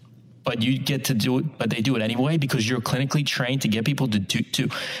do, but you get to do it, but they do it anyway because you're clinically trained to get people to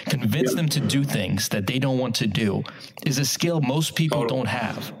convince them to do things that they don't want to do, is a skill most people don't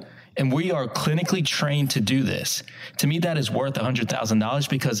have. And we are clinically trained to do this. To me, that is worth $100,000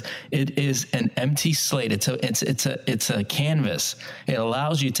 because it is an empty slate. It's a canvas. It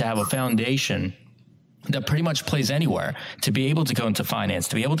allows you to have a foundation that pretty much plays anywhere, to be able to go into finance,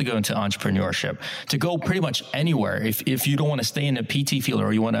 to be able to go into entrepreneurship, to go pretty much anywhere. If you don't want to stay in the PT field,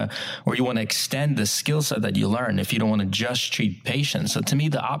 or you want to extend the skill set that you learn, if you don't want to just treat patients. So to me,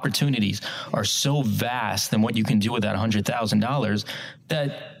 the opportunities are so vast than what you can do with that $100,000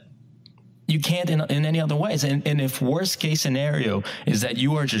 that you can't in any other ways. And if worst case scenario is that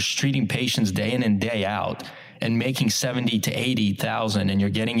you are just treating patients day in and day out and making 70 to 80,000 and you're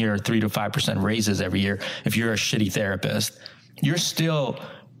getting your 3 to 5% raises every year, if you're a shitty therapist, you're still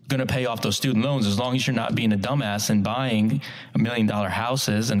going to pay off those student loans as long as you're not being a dumbass and buying $1 million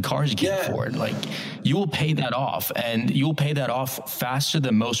houses and cars you can't afford. Like, you will pay that off, and you will pay that off faster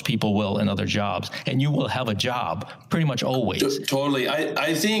than most people will in other jobs, and you will have a job pretty much always. Totally.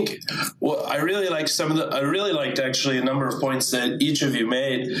 I think I really liked actually a number of points that each of you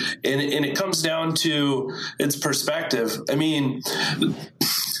made, and it comes down to its perspective. I mean,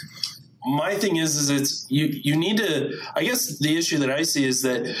 my thing is it's you need to, I guess the issue that I see is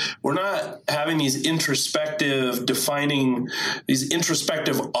that we're not having these introspective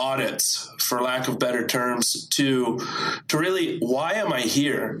audits, for lack of better terms, to really, why am I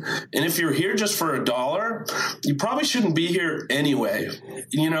here? And if you're here just for $1, you probably shouldn't be here anyway.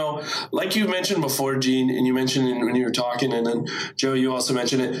 You know, like you mentioned before, Gene, and you mentioned when you were talking, and then Joe, you also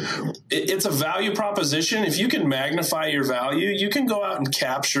mentioned it's a value proposition. If you can magnify your value, you can go out and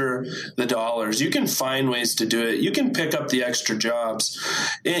capture the dollars. You can find ways to do it. You can pick up the extra jobs.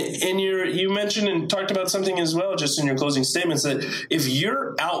 And you mentioned and talked about something as well, just in your closing statements, that if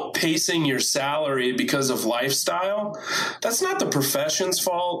you're outpacing your salary because of lifestyle, that's not the profession's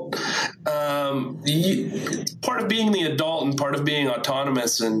fault. Part of being the adult and part of being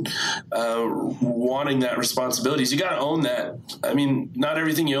autonomous and wanting that responsibility is you got to own that. I mean, not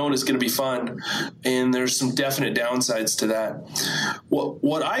everything you own is going to be fun, and there's some definite downsides to that.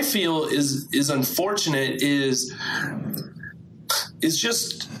 What I feel is unfortunate is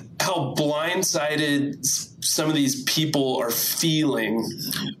just how blindsided some of these people are feeling.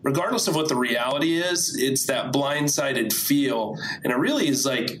 Regardless of what the reality is, it's that blindsided feel. And it really is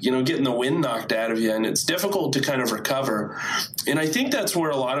like, getting the wind knocked out of you, and it's difficult to kind of recover. And I think that's where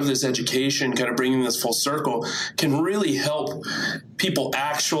a lot of this education, kind of bringing this full circle, can really help people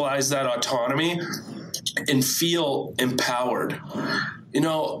actualize that autonomy and feel empowered.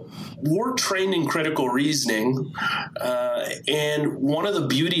 We're trained in critical reasoning, and one of the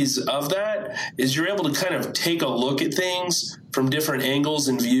beauties of that is you're able to kind of take a look at things from different angles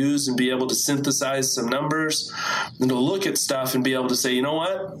and views and be able to synthesize some numbers and to look at stuff and be able to say, you know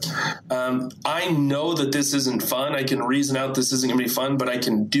what, I know that this isn't fun. I can reason out this isn't going to be fun, but I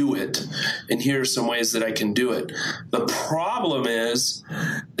can do it. And here are some ways that I can do it. The problem is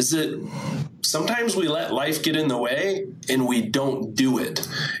that sometimes we let life get in the way and we don't do it.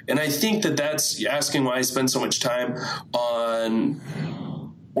 And I think that's asking why I spend so much time on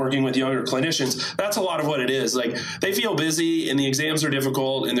working with younger clinicians. That's a lot of what it is. Like, they feel busy and the exams are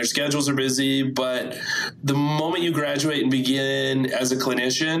difficult and their schedules are busy, but the moment you graduate and begin as a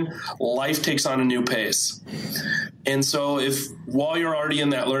clinician, life takes on a new pace. And so if while you're already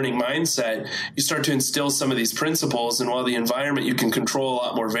in that learning mindset, you start to instill some of these principles, and while the environment, you can control a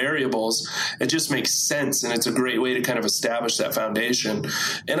lot more variables, it just makes sense. And it's a great way to kind of establish that foundation.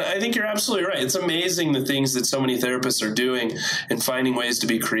 And I think you're absolutely right. It's amazing the things that so many therapists are doing and finding ways to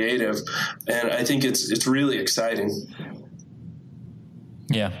be creative. And I think it's really exciting.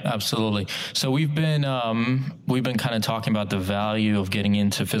 Yeah, absolutely. So we've been kind of talking about the value of getting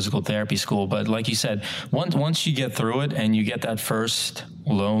into physical therapy school, but like you said, once you get through it and you get that first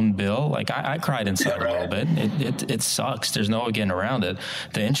loan bill, like I cried inside a little bit. It sucks. There's no getting around it.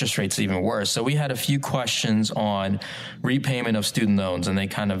 The interest rate's even worse. So we had a few questions on repayment of student loans, and they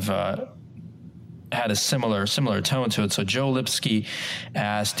kind of had a similar tone to it. So Joe Lipsky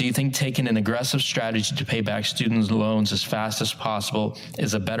asked, do you think taking an aggressive strategy to pay back students' loans as fast as possible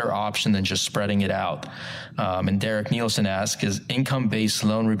is a better option than just spreading it out? And Derek Nielsen asked, is income-based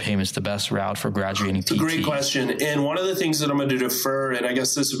loan repayments the best route for graduating PTs? It's a great question. And one of the things that I'm going to defer, and I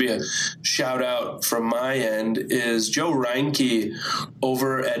guess this would be a shout out from my end, is Joe Reinke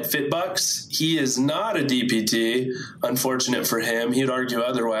over at FitBucks. He is not a DPT, unfortunate for him. He'd argue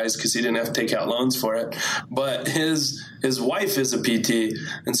otherwise because he didn't have to take out loans for it. But his wife is a PT,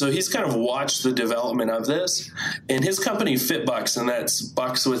 and so he's kind of watched the development of this. And his company, FitBucks, and that's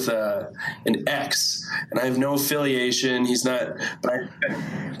Bucks with an X. And I have no affiliation. He's not. But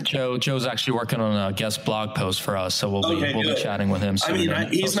Joe's actually working on a guest blog post for us, so we'll be chatting with him soon. I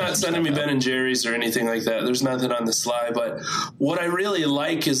mean, he's not sending me Ben and Jerry's or anything like that. There's nothing on the slide. But what I really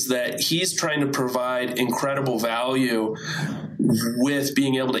like is that he's trying to provide incredible value with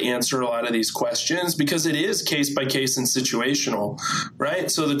being able to answer a lot of these questions, because it is case by case and situational,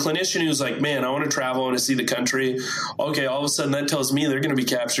 right? So the clinician who's like, man, I want to travel, I want to see the country. Okay, all of a sudden that tells me they're going to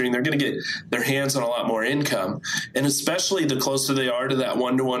be they're going to get their hands on a lot more income. And especially the closer they are to that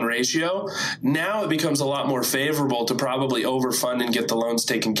 1-to-1 ratio, now it becomes a lot more favorable to probably overfund and get the loans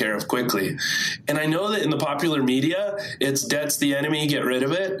taken care of quickly. And I know that in the popular media, it's debt's the enemy, get rid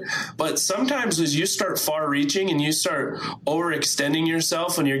of it. But sometimes as you start far reaching and you start overextending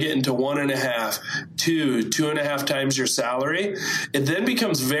yourself when you're getting to 1.5, 2.5 times your salary, it then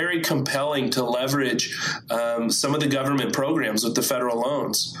becomes very compelling to leverage some of the government programs with the federal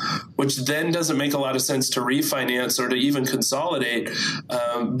loans, which then doesn't make a lot of sense to refinance or to even consolidate,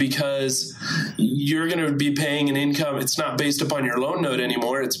 because you're going to be paying an income. It's not based upon your loan note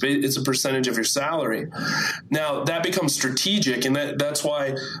anymore. It's a percentage of your salary. Now that becomes strategic, and that's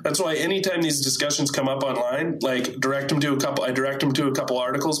why anytime these discussions come up online, like I direct them to a couple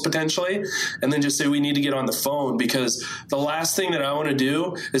articles potentially, and then just say we need to get on the phone, because the last thing that I want to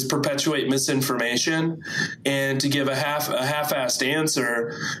do is perpetuate misinformation and to give a half-assed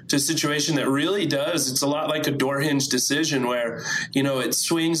answer to a situation that really does. It's a lot like a door hinge decision where, it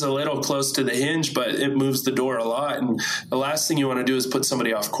swings a little close to the hinge, but it moves the door a lot. And the last thing you want to do is put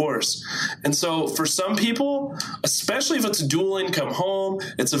somebody off course. And so for some people, especially if it's a dual income home,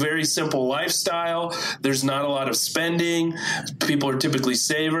 it's a very simple lifestyle. There's not a lot of spending. People are typically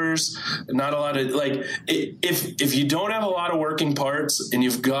savers. Not a lot of if you don't have a lot of working parts and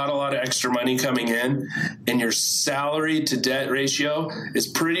you've got a lot of extra money coming in and your salary to debt ratio is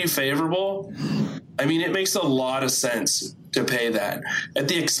pretty favorable, I mean, it makes a lot of sense to pay that. At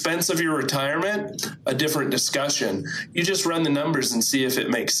the expense of your retirement, a different discussion. You just run the numbers and see if it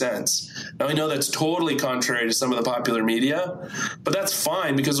makes sense. Now, I know that's totally contrary to some of the popular media, but that's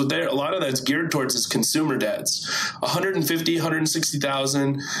fine, because what a lot of that's geared towards is consumer debts. $150,000,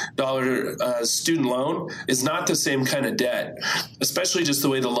 $160,000 student loan is not the same kind of debt, especially just the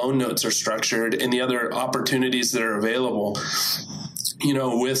way the loan notes are structured and the other opportunities that are available,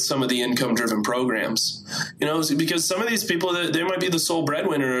 with some of the income-driven programs, because some of these people, they might be the sole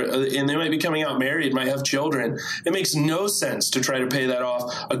breadwinner and they might be coming out married, might have children. It makes no sense to try to pay that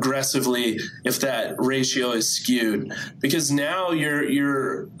off aggressively if that ratio is skewed, because now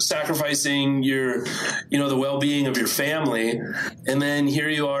you're sacrificing the well-being of your family. And then here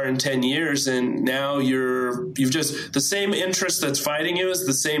you are in 10 years and now you've just, the same interest that's fighting you is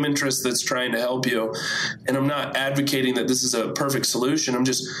the same interest that's trying to help you. And I'm not advocating that this is a perfect solution. I'm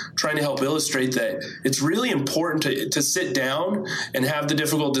just trying to help illustrate that it's really important to sit down and have the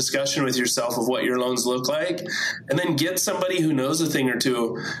difficult discussion with yourself of what your loans look like, and then get somebody who knows a thing or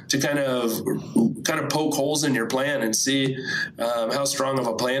two to kind of poke holes in your plan and see how strong of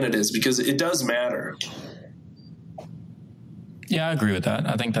a plan it is, because it does matter. Yeah, I agree with that.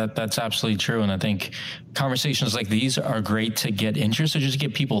 I think that's absolutely true. And I think conversations like these are great to get interest, or just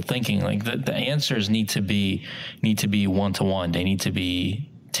get people thinking. Like the answers need to be one-to-one. They need to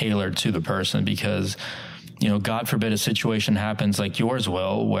be tailored to the person, because, God forbid a situation happens like yours,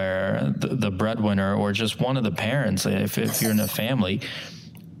 Will, where the breadwinner or just one of the parents, if you're in a family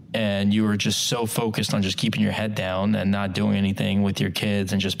and you were just so focused on just keeping your head down and not doing anything with your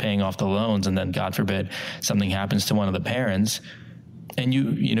kids and just paying off the loans, and then God forbid something happens to one of the parents, and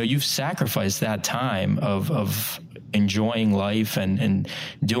you've sacrificed that time of enjoying life and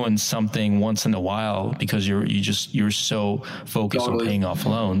doing something once in a while because you're so focused on paying off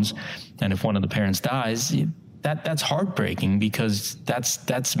loans. And if one of the parents dies, that's heartbreaking, because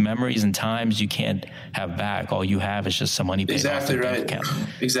that's memories and times you can't have back. All you have is just some money paid Exactly off the right. bank account.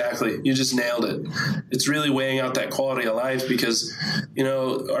 Exactly. You just nailed it. It's really weighing out that quality of life, because,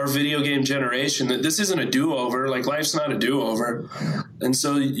 our video game generation, this isn't a do-over. Like, life's not a do-over. And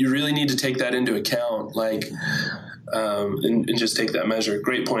so you really need to take that into account, and just take that measure.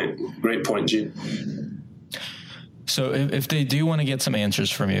 Great point, Gene. So if they do want to get some answers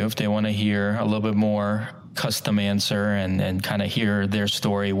from you, if they want to hear a little bit more custom answer and kind of hear their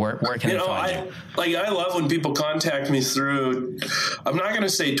story, where can they find you? I love when people contact me through, I'm not going to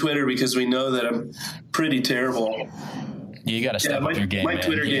say Twitter, because we know that I'm pretty terrible. You got to step up your game. My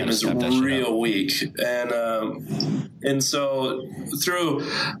Twitter game is real weak. And so through,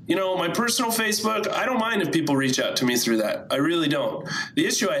 my personal Facebook, I don't mind if people reach out to me through that. I really don't. The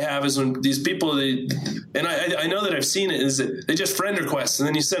issue I have is when these people, and I know that I've seen it, is that they just friend request, and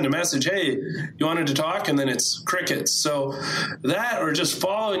then you send a message, hey, you wanted to talk, and then it's crickets. So that, or just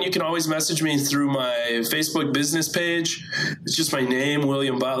follow, and you can always message me through my Facebook business page. It's just my name,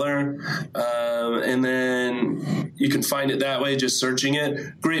 William Butler. And then you can find it that way, just searching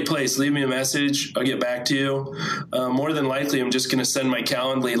it. Great place. Leave me a message. I'll get back to you. More than likely, I'm just going to send my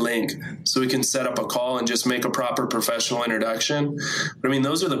Calendly link so we can set up a call and just make a proper professional introduction. But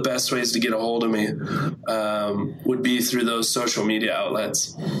those are the best ways to get a hold of me, would be through those social media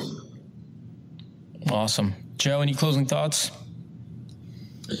outlets. Awesome. Joe, any closing thoughts?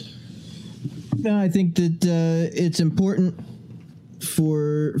 No, I think that it's important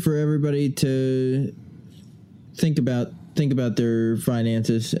for everybody to think about their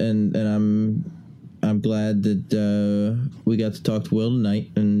finances, and I'm glad that we got to talk to Will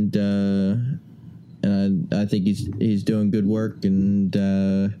tonight, and I think he's doing good work, and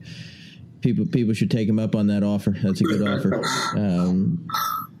people should take him up on that offer. That's a good offer.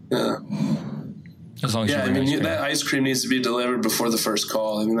 Yeah. As long as that ice cream needs to be delivered before the first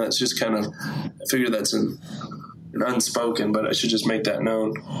call. That's just kind of, I figure that's an unspoken, but I should just make that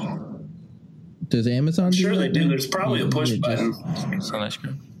known. Does Amazon do Sure that? They do. There's probably a push button. It's on ice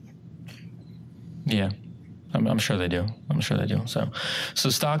cream. Yeah. I'm sure they do. So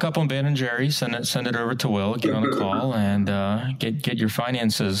stock up on Ben and Jerry. Send it over to Will. Get on a call and get your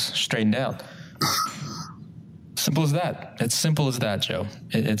finances straightened out. Simple as that. It's simple as that, Joe.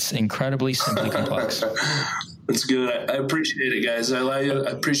 It's incredibly simply complex. That's good. I appreciate it, guys. I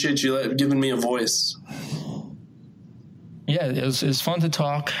appreciate you giving me a voice. Yeah, it's fun to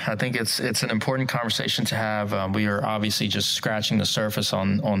talk. I think it's an important conversation to have. We are obviously just scratching the surface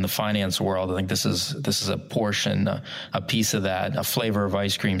on the finance world. I think this is a portion, a piece of that, a flavor of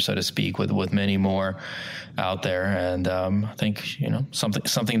ice cream, so to speak, with many more out there. And I think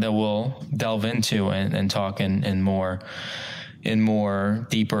something that we'll delve into and talk in more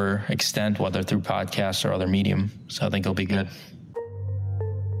deeper extent, whether through podcasts or other medium. So I think it'll be good.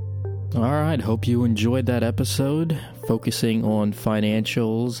 All right, hope you enjoyed that episode, focusing on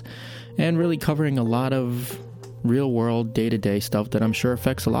financials and really covering a lot of real-world, day-to-day stuff that I'm sure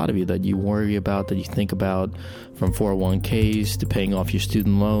affects a lot of you, that you worry about, that you think about, from 401ks to paying off your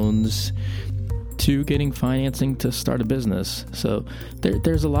student loans to getting financing to start a business. So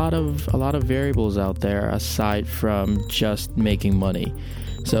there's a lot of variables out there aside from just making money.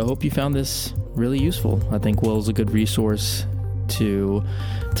 So I hope you found this really useful. I think Will's a good resource to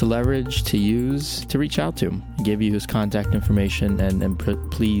leverage, to use, to reach out to him, give you his contact information, and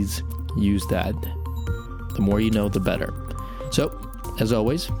please use that. The more you know, the better. So, as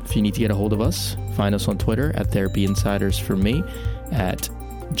always, if you need to get a hold of us, find us on Twitter at Therapy Insiders for me, at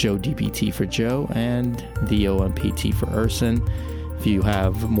JoeDPT for Joe, and DOMPT for Urson. If you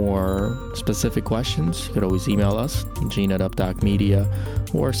have more specific questions, you could always email us, gene@updocmedia,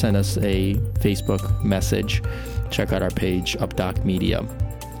 or send us a Facebook message. Check out our page, UpDoc Media.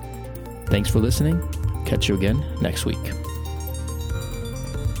 Thanks for listening. Catch you again next week.